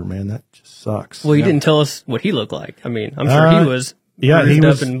get older, man, that just sucks. Well, you didn't tell us what he looked like. I mean, I'm sure he was bruised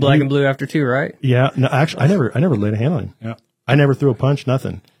up in black and blue after too, right? Yeah. No, actually, I never laid a hand on him. Yeah. I never threw a punch,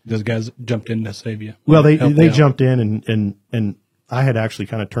 nothing. Those guys jumped in to save you. Well, they jumped in and I had actually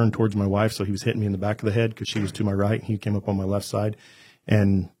kind of turned towards my wife, so he was hitting me in the back of the head because she was to my right and he came up on my left side.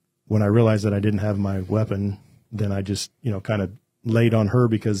 And when I realized that I didn't have my weapon, then I just, kind of laid on her,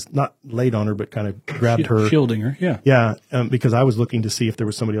 not laid on her, but kind of grabbed her. Shielding her, yeah. Yeah, because I was looking to see if there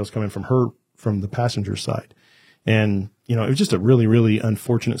was somebody else coming from the passenger side. And, it was just a really, really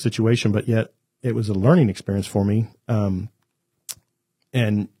unfortunate situation, but yet it was a learning experience for me.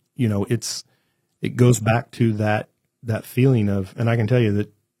 And, it goes back to that feeling of, and I can tell you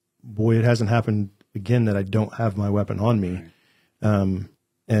that, boy, it hasn't happened again that I don't have my weapon on me. Right.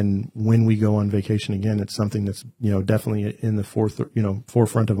 And when we go on vacation again, it's something that's, definitely in the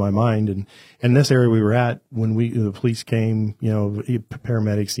forefront of my mind. And this area we were at, when the police came,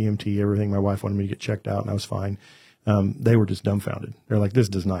 paramedics, EMT, everything, my wife wanted me to get checked out and I was fine. They were just dumbfounded. They're like, this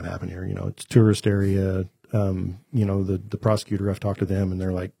does not happen here. It's a tourist area. The prosecutor, I've talked to them and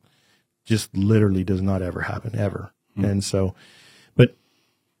they're like, just literally does not ever happen ever. Mm-hmm. And so, but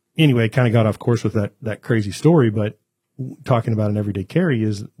anyway, kind of got off course with that crazy story, but talking about an everyday carry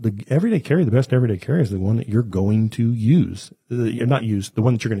is the best everyday carry is the one that you're going to use. The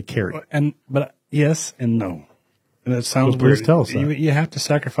one that you're going to carry. But yes and no. And it sounds weird. Tell us that. You have to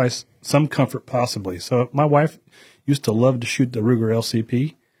sacrifice some comfort possibly. So my wife used to love to shoot the Ruger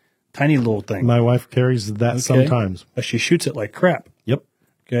LCP. Tiny little thing. My wife carries that sometimes. But she shoots it like crap. Yep.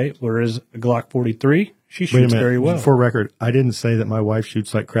 Okay. Whereas a Glock 43, she shoots very well. For record, I didn't say that my wife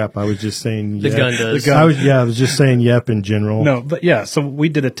shoots like crap. I was just saying the gun does. I was just saying yep in general. No, but yeah. So we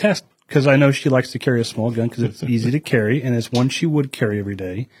did a test because I know she likes to carry a small gun because it's easy to carry and it's one she would carry every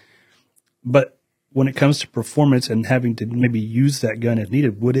day. But when it comes to performance and having to maybe use that gun if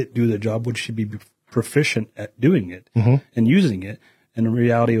needed, would it do the job? Would she be proficient at doing it and using it? And the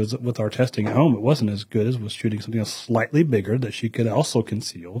reality was that with our testing at home, it wasn't as good as was shooting something else slightly bigger that she could also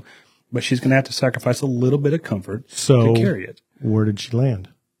conceal. But she's going to have to sacrifice a little bit of comfort to carry it. Where did she land?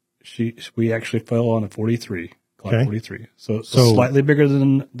 We actually fell on a 43, Glock 43. So slightly bigger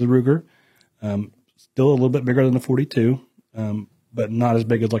than the Ruger, still a little bit bigger than the 42, but not as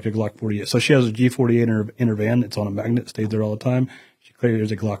big as like a Glock 48. So she has a G48 in her van. It's on a magnet, stays there all the time. She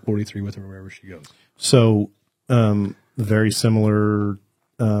carries a Glock 43 with her wherever she goes. So very similar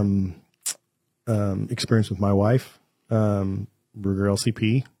experience with my wife. Ruger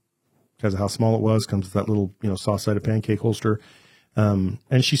LCP. Because of how small it was, comes with that little, soft-sided pancake holster.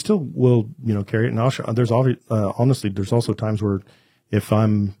 And she still will, carry it. And there's honestly, there's also times where if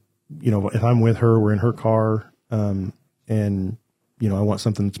I'm with her, we're in her car, and, I want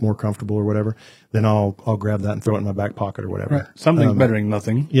something that's more comfortable or whatever, then I'll grab that and throw it in my back pocket or whatever. Right. Something's better than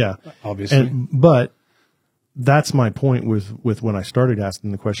nothing. Yeah. Obviously. But that's my point with when I started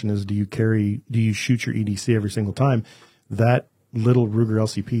asking the question is, do you shoot your EDC every single time? That little Ruger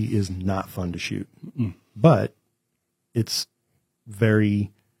LCP is not fun to shoot, but it's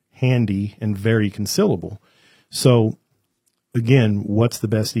very handy and very concealable. So again, what's the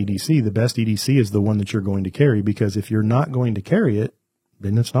best EDC? The best EDC is the one that you're going to carry, because if you're not going to carry it,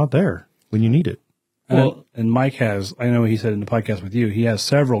 then it's not there when you need it. Well, and Mike has, I know he said in the podcast with you, he has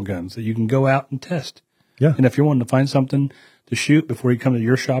several guns that you can go out and test. Yeah. And if you're wanting to find something to shoot before you come to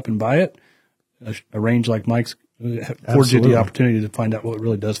your shop and buy it, a range like Mike's affords you the opportunity to find out what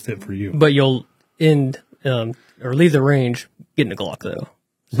really does fit for you. But you'll end or leave the range getting a Glock though.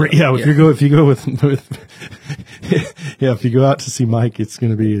 So, if you go with if you go out to see Mike, it's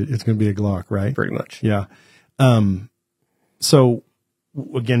gonna be a Glock, right? Pretty much. Yeah. So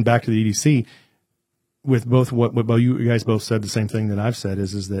again, back to the EDC with both what you guys both said the same thing that I've said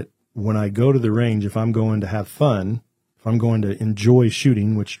is that when I go to the range, if I'm going to have fun, if I'm going to enjoy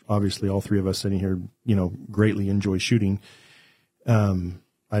shooting, which obviously all three of us sitting here, greatly enjoy shooting,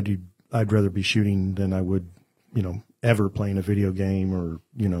 I'd rather be shooting than I would, ever playing a video game or,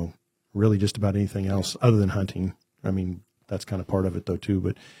 really just about anything else other than hunting. I mean, that's kind of part of it though too,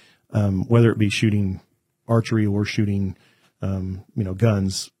 but, whether it be shooting archery or shooting,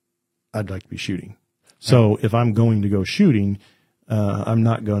 guns, I'd like to be shooting. So if I'm going to go shooting, I'm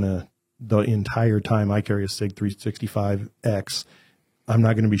not going to, the entire time I carry a SIG 365X, I'm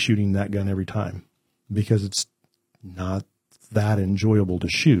not going to be shooting that gun every time because it's not that enjoyable to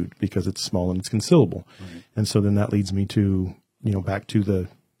shoot because it's small and it's concealable. Right. And so then that leads me to, back to the,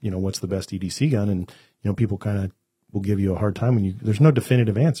 what's the best EDC gun? And, people kind of will give you a hard time there's no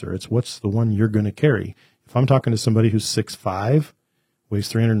definitive answer. It's what's the one you're going to carry. If I'm talking to somebody who's 6'5", weighs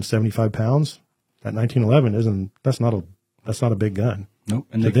 375 pounds, that 1911 that's not a big gun. Nope.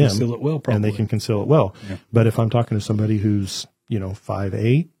 And they can conceal it well, probably. And they can conceal it well. Yeah. But if I'm talking to somebody who's,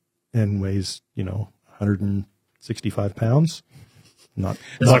 5'8" and weighs, 165 pounds, not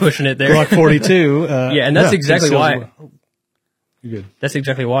pushing it there. Glock 42. Yeah, and that's exactly why. You're good. That's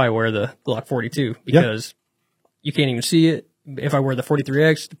exactly why I wear the Glock 42 because you can't even see it. If I wear the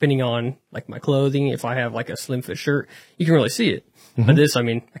 43X, depending on like my clothing, if I have like a slim fit shirt, you can really see it. Mm-hmm. But this,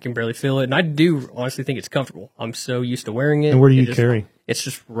 I can barely feel it. And I do honestly think it's comfortable. I'm so used to wearing it. And where do you carry? It's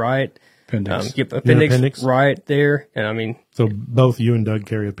just right. Appendix. Appendix right there. And so both you and Doug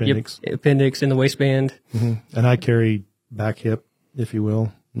carry appendix? Yep, appendix in the waistband. Mm-hmm. And I carry back hip, if you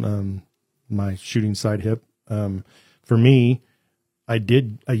will, my shooting side hip. For me,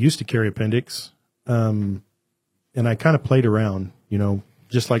 I used to carry appendix, and I kind of played around,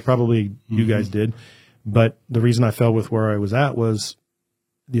 just like probably you guys did. But the reason I fell with where I was at was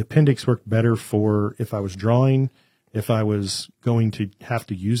the appendix worked better for if I was drawing, if I was going to have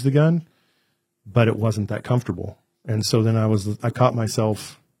to use the gun, but it wasn't that comfortable. And so then I caught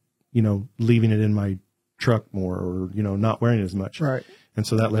myself, leaving it in my truck more or, not wearing it as much. Right. And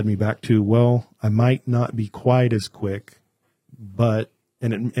so that led me back to, I might not be quite as quick, but,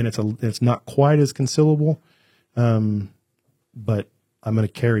 it's not quite as concealable. But I'm going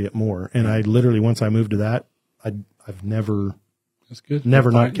to carry it more. And I literally, once I moved to that, I've never, that's good. Never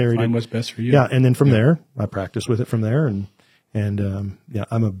not carried it. Find what's best for you. Yeah. And then from there, I practice with it from there. I'm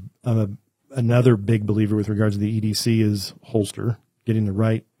another big believer with regards to the EDC is holster, getting the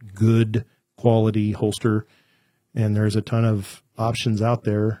right, good quality holster. And there's a ton of options out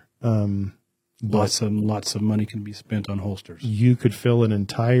there. Lots of money can be spent on holsters. You could fill an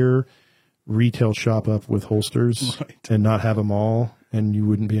entire retail shop up with holsters and not have them all, and you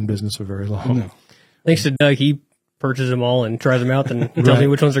wouldn't be in business for very long. No. Thanks to Doug, he purchases them all and tries them out and tells me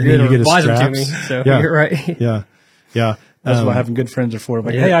which ones are good or buys them to me. So you're right. Yeah. That's what having good friends are for.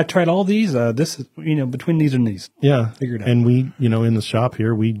 Like, hey, I tried all these. This is, between these and these. Yeah. Figure it out. And we, in the shop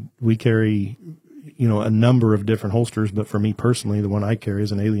here, we carry, a number of different holsters, but for me personally, the one I carry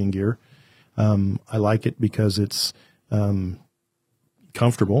is an Alien Gear. I like it because it's,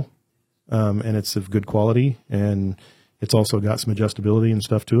 comfortable. And it's of good quality, and it's also got some adjustability and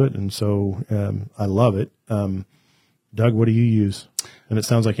stuff to it. And so, I love it. Doug, what do you use? And it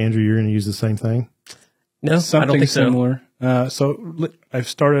sounds like, Andrew, you're going to use the same thing. No, something I don't think similar. So I've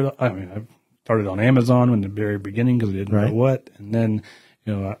started on Amazon in the very beginning because I didn't know what. And then,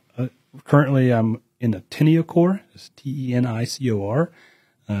 currently I'm in a Tenicor. It's Tenicor.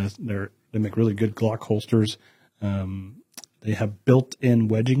 They make really good Glock holsters. They have built-in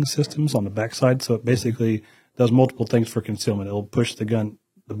wedging systems on the backside, so it basically does multiple things for concealment. It'll push the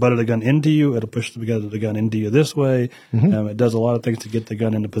butt of the gun into you. It'll push the butt of the gun into you this way. Mm-hmm. It does a lot of things to get the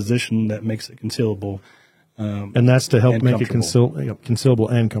gun in a position that makes it concealable. And that's to help make it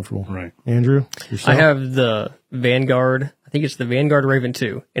concealable and comfortable. Right. Andrew, yourself? I have the Vanguard. I think it's the Vanguard Raven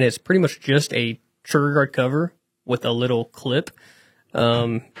 2, and it's pretty much just a trigger guard cover with a little clip.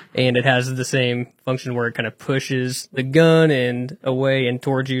 And it has the same function where it kind of pushes the gun and away and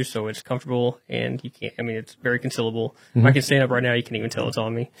towards you, so it's comfortable and you can't, it's very concealable. Mm-hmm. I can stand up right now, you can't even tell it's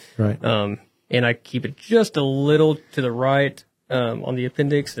on me. Right. And I keep it just a little to the right, on the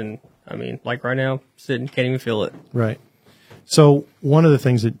appendix, and like right now, sitting, can't even feel it. Right. So one of the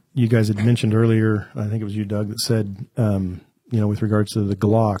things that you guys had mentioned earlier, I think it was you, Doug, that said, with regards to the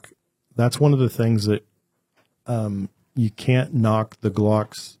Glock, that's one of the things that, you can't knock the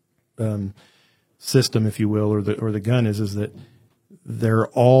Glock's system, if you will, or the gun is that they're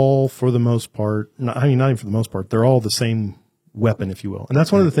all, for the most part, not even for the most part, they're all the same weapon, if you will. And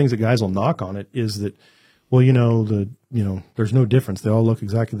that's one of the things that guys will knock on it is that, there's no difference. They all look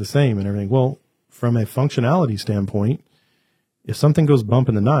exactly the same and everything. Well, from a functionality standpoint, if something goes bump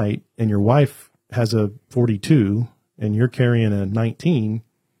in the night and your wife has a 42 and you're carrying a 19,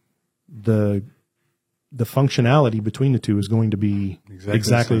 the functionality between the two is going to be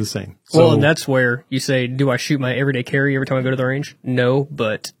exactly the same. Well, and that's where you say, do I shoot my everyday carry every time I go to the range? No,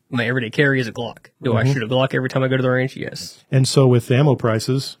 but my everyday carry is a Glock. Do I shoot a Glock every time I go to the range? Yes. And so with the ammo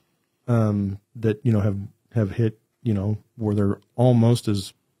prices that, have hit, where they're almost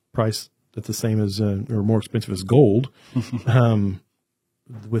as priced at the same as or more expensive as gold,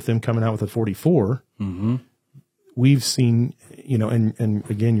 with them coming out with a 44, we've seen, and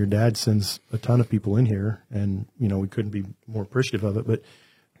again, your dad sends a ton of people in here, and, we couldn't be more appreciative of it, but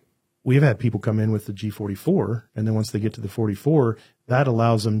we've had people come in with the G44, and then once they get to the 44, that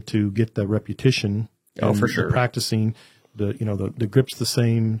allows them to get the repetition. Oh, for sure. Practicing, the grip's the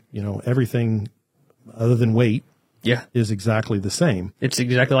same, everything other than weight is exactly the same. It's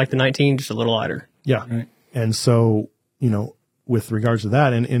exactly like the 19, just a little lighter. Yeah. Right. And so, with regards to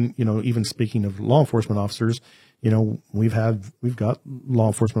that, and even speaking of law enforcement officers, we've got law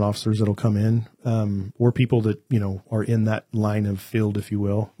enforcement officers that'll come in, or people that, are in that line of field, if you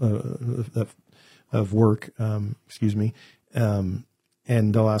will, of work, excuse me. And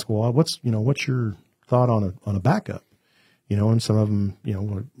they'll ask, well, what's your thought on a backup? And some of them,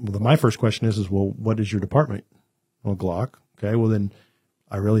 my first question is, well, what is your department? Well, Glock. Okay. Well, then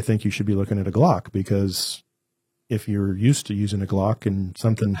I really think you should be looking at a Glock, because if you're used to using a Glock and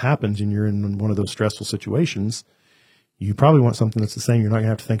something happens and you're in one of those stressful situations, you probably want something that's the same. You're not going to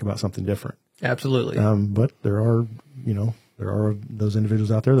have to think about something different. Absolutely. But there are those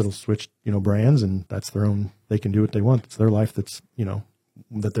individuals out there that'll switch, brands, and that's their own, they can do what they want. It's their life that's,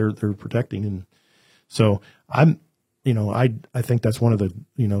 that they're protecting. And so I think that's one of the,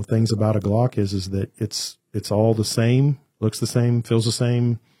 things about a Glock is that it's all the same, looks the same, feels the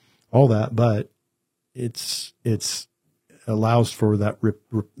same, all that, but it's allows for that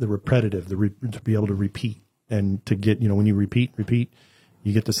the repetitive, to be able to repeat and to get, when you repeat,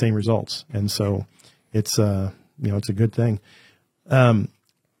 you get the same results. And so it's, it's a good thing.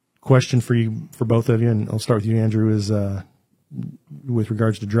 Question for you, for both of you, and I'll start with you, Andrew, is, with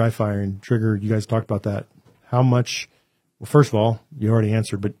regards to dry fire and trigger, you guys talked about that. How much, well, first of all, you already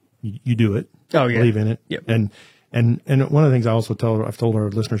answered, but you do it. Oh, yeah. Believe in it. Yep. And one of the things I also I've told our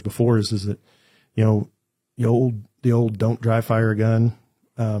listeners before is that, the old don't dry fire a gun.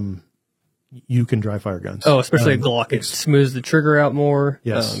 You can dry fire guns. Oh, especially a Glock. It smooths the trigger out more.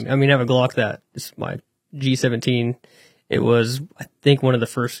 Yes. I have a Glock that is my G17. It was, I think, one of the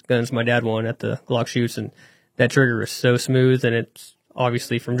first guns my dad won at the Glock shoots, and that trigger is so smooth, and it's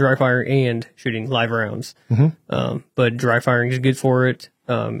obviously from dry fire and shooting live rounds. But dry firing is good for it.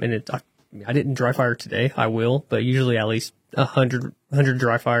 And I didn't dry fire today. I will, but usually at least 100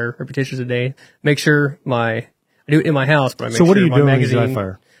 dry fire repetitions a day. Make sure I do it in my house, but I make sure So what are you my doing magazine, when you dry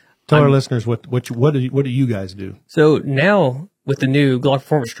fire? Tell our listeners what do you guys do? So now with the new Glock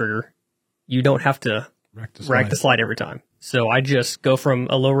Performance trigger, you don't have to rack the slide every time. So I just go from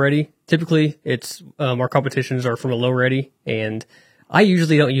a low ready. Typically, it's our competitions are from a low ready, and I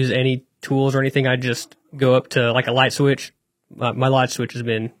usually don't use any tools or anything. I just go up to like a light switch. My light switch has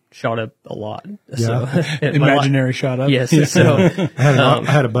been shot up a lot. Yeah. So Imaginary shot up. Yes. So I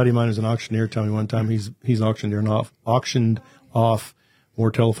had a buddy of mine who's an auctioneer tell me one time he's auctioned off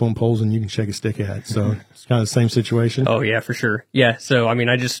more telephone poles than you can shake a stick at. So it's kind of the same situation. Oh yeah, for sure. Yeah. So I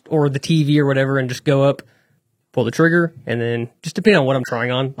or the TV or whatever, and just go up, pull the trigger, and then just depending on what I'm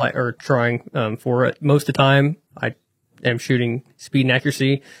trying on, for it. Most of the time, I am shooting speed and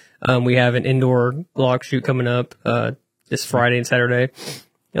accuracy. We have an indoor Glock shoot coming up this Friday and Saturday,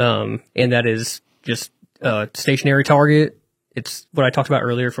 and that is just a stationary target. It's what I talked about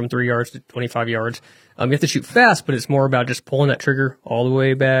earlier, from 3 yards to 25 yards. You have to shoot fast, but it's more about just pulling that trigger all the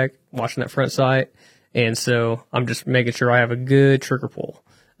way back, watching that front sight. And so I'm just making sure I have a good trigger pull.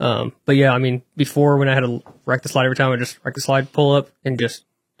 But yeah, before, when I had to rack the slide every time, I just rack the slide, pull up, and just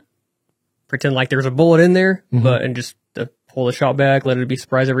pretend like there's a bullet in there, and just pull the shot back, let it be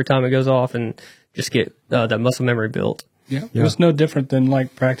surprised every time it goes off, and just get that muscle memory built. Yeah. It's no different than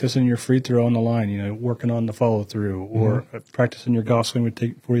like practicing your free throw on the line, working on the follow through, or practicing your golf swing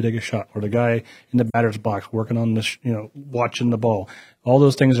before you take a shot, or the guy in the batter's box working on this, watching the ball. All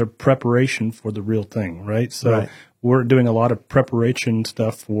those things are preparation for the real thing, right? So we're doing a lot of preparation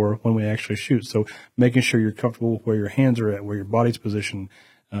stuff for when we actually shoot. So making sure you're comfortable with where your hands are at, where your body's positioned.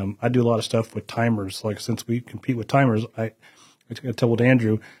 I do a lot of stuff with timers. Like, since we compete with timers, I told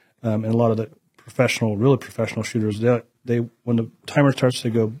Andrew, and a lot of the really professional shooters, they when the timer starts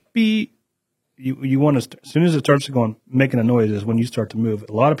to go beep, you want to, as soon as it starts to go making a noise is when you start to move.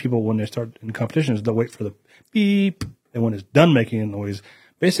 A lot of people, when they start in competitions, they'll wait for the beep, and when it's done making a noise,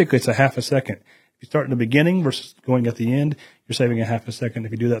 basically it's a half a second. If you start in the beginning versus going at the end, you're saving a half a second.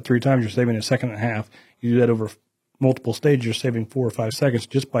 If you do that 3 times, you're saving a second and a half. You do that over multiple stages, you're saving 4 or 5 seconds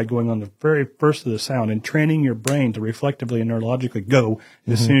just by going on the very first of the sound and training your brain to reflectively and neurologically go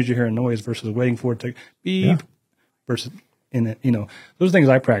as soon as you hear a noise versus waiting for it to beep versus in it. Those things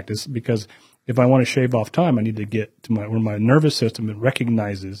I practice because if I want to shave off time, I need to get to where my nervous system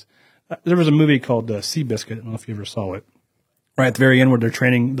recognizes. There was a movie called Seabiscuit. I don't know if you ever saw it. Right at the very end where they're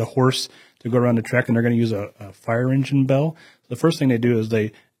training the horse to go around the track and they're going to use a fire engine bell. So the first thing they do is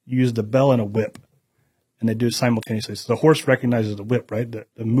they use the bell and a whip. And they do it simultaneously. So the horse recognizes the whip, right? The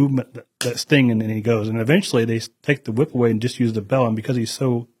movement, that sting, and then he goes. And eventually they take the whip away and just use the bell. And because he's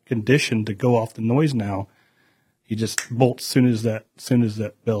so conditioned to go off the noise now, he just bolts as soon as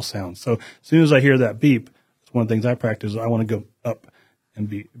that bell sounds. So as soon as I hear that beep, it's one of the things I practice. I want to go up and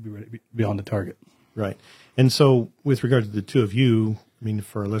be ready, be on the target. Right. And so with regard to the two of you, I mean,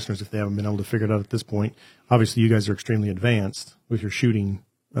 for our listeners, if they haven't been able to figure it out at this point, obviously you guys are extremely advanced with your shooting.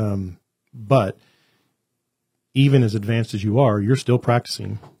 But even as advanced as you are, you're still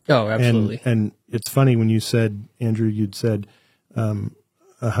practicing. Oh, absolutely. And it's funny when you said, Andrew, you'd said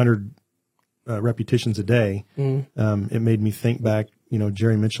 100 repetitions a day. It made me think back,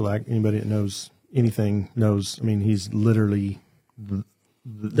 Jerry Michalak, anybody that knows anything knows, I mean, he's literally the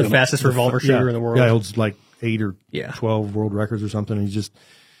fastest revolver shooter in the world. Yeah, he holds like 8 or Yeah. 12 world records or something. He's just,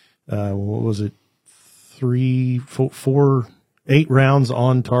 what was it? 8 rounds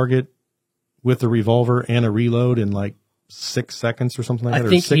on target with a revolver and a reload in like 6 seconds or something like that. I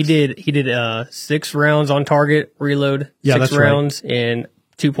think he did 6 rounds on target, reload, Yeah, 6 that's right. rounds in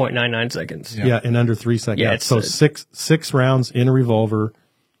 2.99 seconds. Yeah, in under 3 seconds. Yeah, So six rounds in a revolver,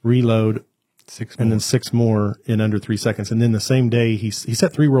 reload, 6 and then 6 more in under 3 seconds. And then the same day he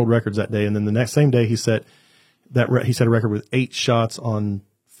set 3 world records that day. And then the next same day he set a record with 8 shots on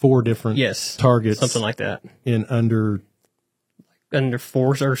 4 different targets, something like that, in under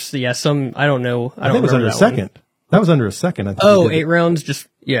 4 or some. I don't know. I think it was under a second. That was under a second. I think 8 rounds. Just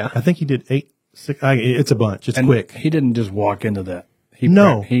I think he did 8. 6. It's a bunch. It's quick. He didn't just walk into that.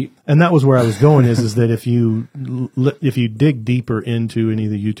 And that was where I was going is that if you dig deeper into any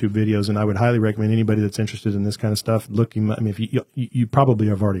of the YouTube videos, and I would highly recommend anybody that's interested in this kind of stuff, look him up. I mean, if you probably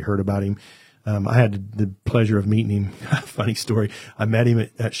have already heard about him. I had the pleasure of meeting him. Funny story. I met him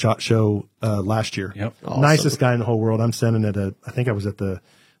at SHOT Show last year. Yep. Awesome. Nicest guy in the whole world. I'm standing I think I was at the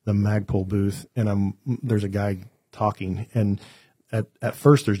Magpul booth, and there's a guy talking, and at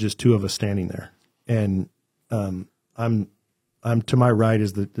first there's just 2 of us standing there, and I'm to my right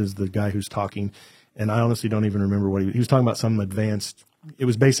is the guy who's talking, and I honestly don't even remember what he was talking about. Some advanced. It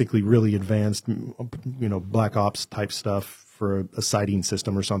was basically really advanced, Black Ops type stuff for a sighting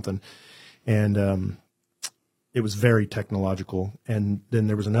system or something. And it was very technological. And then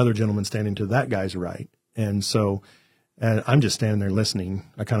there was another gentleman standing to that guy's right. And so I'm just standing there listening.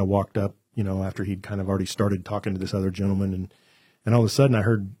 I kind of walked up, after he'd kind of already started talking to this other gentleman. And all of a sudden I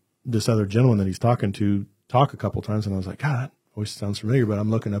heard this other gentleman that he's talking to talk a couple times. And I was like, God, that voice sounds familiar. But I'm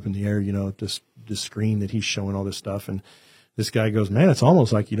looking up in the air, at this screen that he's showing all this stuff. And this guy goes, man, it's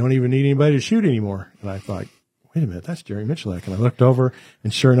almost like you don't even need anybody to shoot anymore. And I thought, wait a minute, that's Jerry Michalak. And I looked over,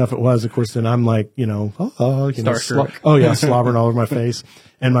 and sure enough, it was. Of course, then I'm like, slobbering all over my face.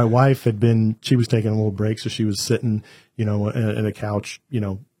 And my wife she was taking a little break, so she was sitting, at a couch,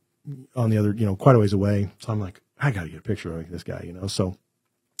 on the other, quite a ways away. So I'm like, I got to get a picture of this guy, So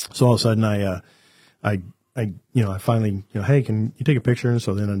all of a sudden, I finally, hey, can you take a picture? And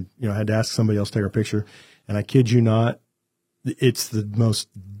so then, I had to ask somebody else to take a picture. And I kid you not, it's the most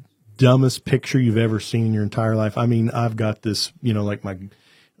dumbest picture you've ever seen in your entire life. I mean, I've got this,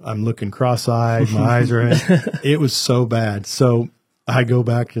 I'm looking cross-eyed, my eyes are in. It was so bad. So I go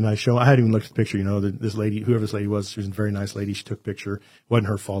back and I hadn't even looked at the picture, this lady, whoever this lady was, she was a very nice lady. She took a picture. It wasn't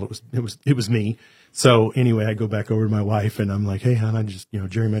her fault. It was me. So anyway, I go back over to my wife and I'm like, hey, hon, I just,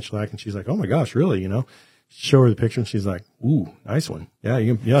 Jerry Michalak. And she's like, oh my gosh, really? Show her the picture and she's like, ooh, nice one. Yeah,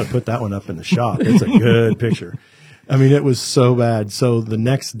 you ought to put that one up in the shop. It's a good picture. I mean, it was so bad. So the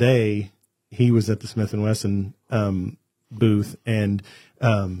next day, he was at the Smith & Wesson booth, and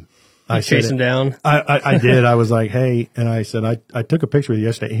I chased him down. I did. I was like, hey, and I said, I took a picture with you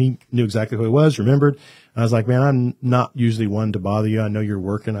yesterday. He knew exactly who it was, remembered. And I was like, man, I'm not usually one to bother you. I know you're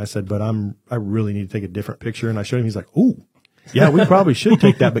working. I said, but I really need to take a different picture. And I showed him. He's like, ooh, yeah, we probably should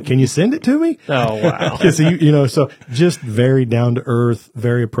take that, but can you send it to me? Oh, wow. Because so just very down to earth,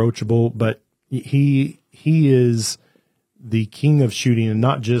 very approachable, but he is the king of shooting, and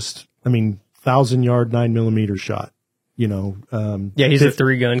not just, 1,000-yard 9mm shot. He's a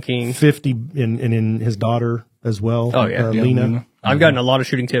 3-gun king. 50, and in his daughter, as well. Oh, yeah. Lena. I've gotten a lot of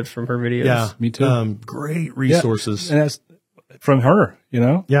shooting tips from her videos. Yeah, Me too. Great resources. And that's from her,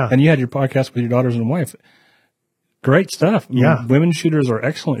 Yeah. And you had your podcast with your daughters and wife. Great stuff. Yeah. Women shooters are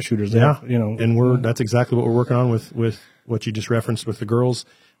excellent shooters. They have, And that's exactly what we're working on with what you just referenced with the girls.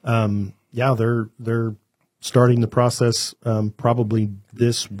 They're starting the process. Probably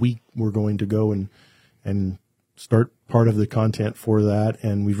this week we're going to go and start part of the content for that.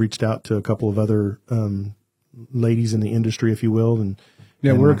 And we've reached out to a couple of other, ladies in the industry, if you will. And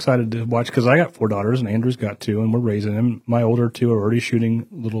we're excited to watch because I got 4 daughters and Andrew's got 2 and we're raising them. My older 2 are already shooting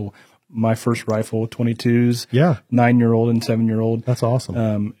my first rifle, 22s. Yeah. 9-year-old and 7-year-old. That's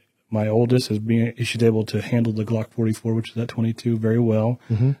awesome. My oldest she's able to handle the Glock 44, which is that 22, very well.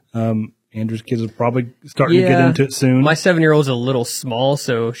 Mm-hmm. Andrew's kids are probably starting to get into it soon. My 7-year-old's a little small,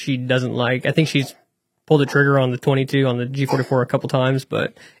 so she doesn't I think she's pulled the trigger on the 22 on the G44 a couple times,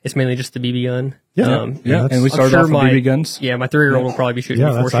 but it's mainly just the BB gun. Yeah. And we started off with BB guns. Yeah, my 3-year-old will probably be shooting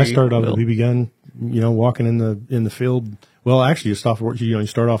before I started off with a BB gun, walking in the field. Well, actually, you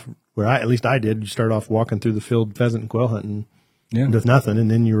start off where I did. You start off walking through the field pheasant and quail hunting with nothing, and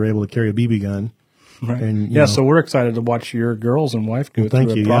then you were able to carry a BB gun. Right. And, so we're excited to watch your girls and wife go through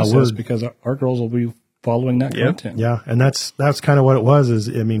the process because our girls will be following that content. Yeah, and that's kind of what it was.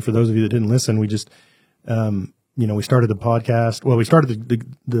 For those of you that didn't listen, we just we started the podcast. Well, we started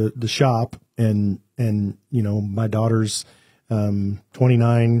the shop, and my daughter's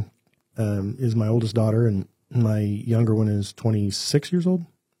 29 is my oldest daughter, and my younger one is 26 years old.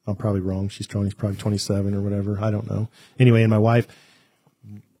 I'm probably wrong. She's probably 27 or whatever. I don't know. Anyway, and my wife,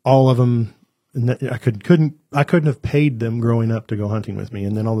 all of them, I couldn't have paid them growing up to go hunting with me,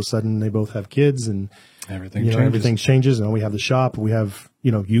 and then all of a sudden they both have kids, and everything changes. And we have the shop. We have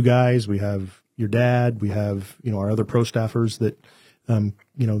you guys. We have your dad. We have our other pro staffers that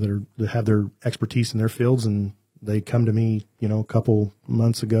that have their expertise in their fields, and they come to me a couple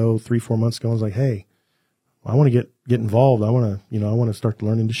months ago, 3-4 months ago. I was like, hey, I want to get involved. I want to start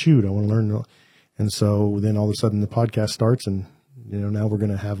learning to shoot. I want to learn. And so then all of a sudden the podcast starts, and now we're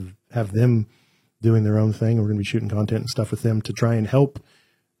going to have them doing their own thing. We're going to be shooting content and stuff with them to try and help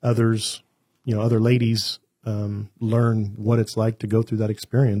others, other ladies, learn what it's like to go through that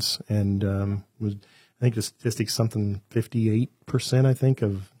experience. And I think the statistics, something 58%, I think,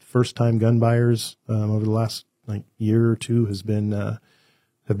 of first time gun buyers over the last year or two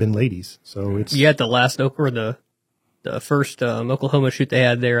have been ladies. So it's at the last the first Oklahoma shoot they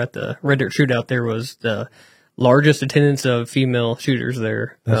had there at the Red Dirt Shootout. There was the largest attendance of female shooters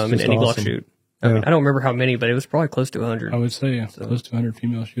there in any Glock shoot. I don't remember how many, but it was probably close to 100. I would say close to 100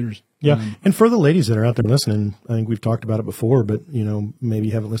 female shooters. Yeah, and for the ladies that are out there listening, I think we've talked about it before, but maybe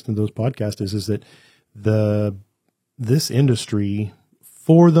you haven't listened to those podcasts. Is that this industry,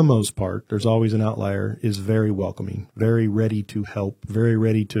 for the most part, there's always an outlier, is very welcoming, very ready to help, very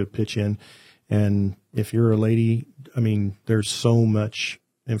ready to pitch in. And if you're a lady, there's so much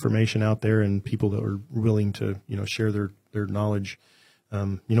information out there and people that are willing to, share their knowledge,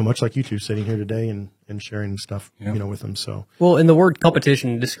 much like you two sitting here today and sharing stuff, with them. So, well, and the word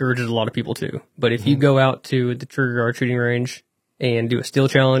competition discourages a lot of people too. But if you go out to the trigger guard shooting range and do a steel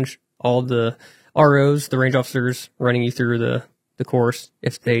challenge, all the ROs, the range officers running you through the course,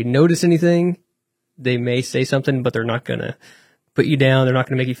 if they notice anything, they may say something, but they're not going to put you down. They're not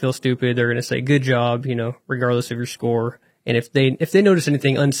going to make you feel stupid. They're going to say, good job, regardless of your score. And if they notice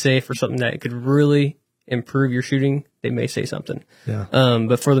anything unsafe or something that could really improve your shooting, they may say something. Yeah.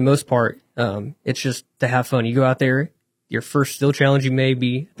 But for the most part, it's just to have fun. You go out there, your first steel challenge, you may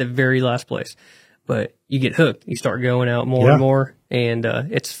be the very last place, but you get hooked. You start going out more and more, and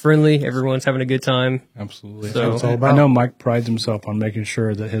it's friendly. Everyone's having a good time. Absolutely. So it's all about. I know Mike prides himself on making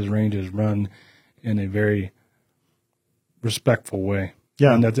sure that his range is run in a very respectful way.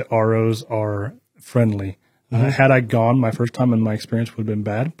 Yeah. And that the ROs are friendly. Had I gone my first time, and my experience would have been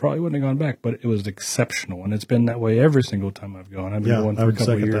bad, probably wouldn't have gone back, but it was exceptional. And it's been that way every single time I've gone. I've been going for a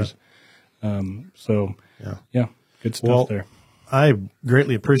couple of years. Good stuff there. I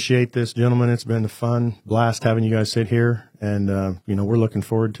greatly appreciate this, gentlemen. It's been a fun blast having you guys sit here, and we're looking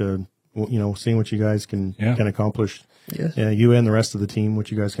forward to seeing what you guys can accomplish. Yes. You and the rest of the team,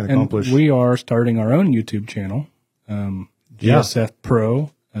 what you guys can accomplish. And we are starting our own YouTube channel, GSSF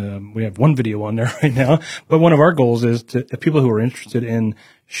Pro. We have one video on there right now, but one of our goals is to people who are interested in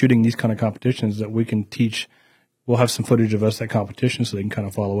shooting these kind of competitions that we can teach. We'll have some footage of us at competition so they can kind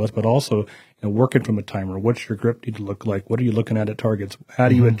of follow us, but also working from a timer. What's your grip need to look like? What are you looking at targets? How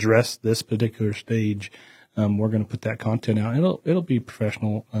do you address this particular stage? We're going to put that content out. It'll be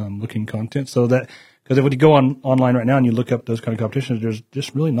professional looking content, so that because when you go online right now and you look up those kind of competitions, there's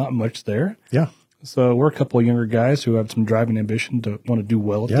just really not much there. Yeah. So we're a couple of younger guys who have some driving ambition to want to do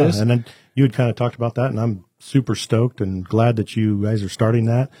well at this. And then you had kind of talked about that, and I'm super stoked and glad that you guys are starting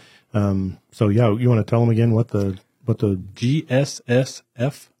that. So yeah, you want to tell them again what the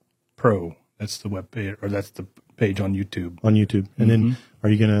GSSF Pro. That's the web page, or that's the page on YouTube. And then are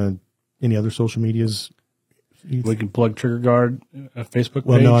you going to any other social medias? We can plug Trigger Guard, a Facebook page.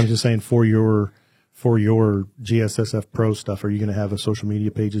 Well, no, I'm just saying for your GSSF Pro stuff, are you going to have a social media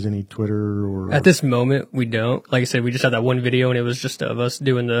pages, any Twitter or? At this moment, we don't. Like I said, we just had that one video, and it was just of us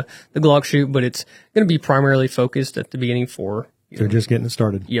doing the Glock shoot, but it's going to be primarily focused at the beginning for. They're just getting it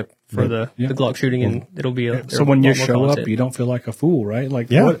started. Yep, for the Glock shooting, and it'll be so when you show up, you don't feel like a fool, right? Like,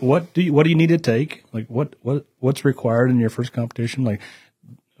 what do you need to take? Like, what's required in your first competition? Like,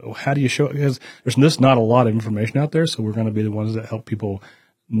 how do you show? Because there's just not a lot of information out there, so we're going to be the ones that help people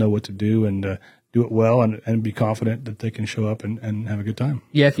know what to do and do it well and be confident that they can show up and have a good time.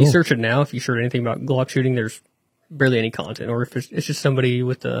 Yeah, if you search it now, if you search anything about Glock shooting, there's barely any content, or if it's just somebody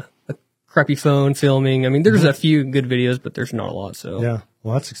with a crappy phone filming. I mean, there's a few good videos, but there's not a lot. So yeah,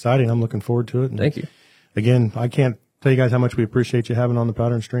 well, that's exciting. I'm looking forward to it. And thank you. Again, I can't tell you guys how much we appreciate you having on the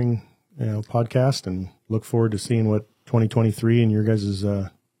Powder and String, podcast, and look forward to seeing what 2023 and your guys'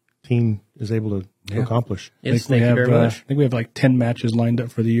 team is able to accomplish. Yes, thank you very much. I think we have like 10 matches lined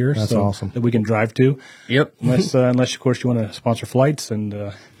up for the year. That's awesome. That we can drive to. Yep. Unless of course, you want to sponsor flights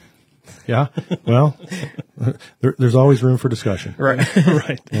and. Yeah. Well, there's always room for discussion. Right.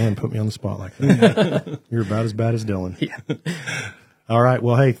 Right. And put me on the spot like that. You're about as bad as Dylan. Yeah. All right.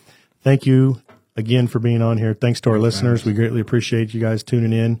 Well, hey, thank you again for being on here. Thanks to our listeners. We greatly appreciate you guys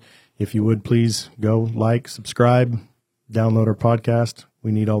tuning in. If you would, please go like, subscribe, download our podcast.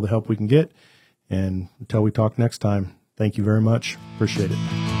 We need all the help we can get. And until we talk next time, thank you very much. Appreciate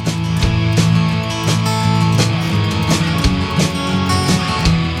it.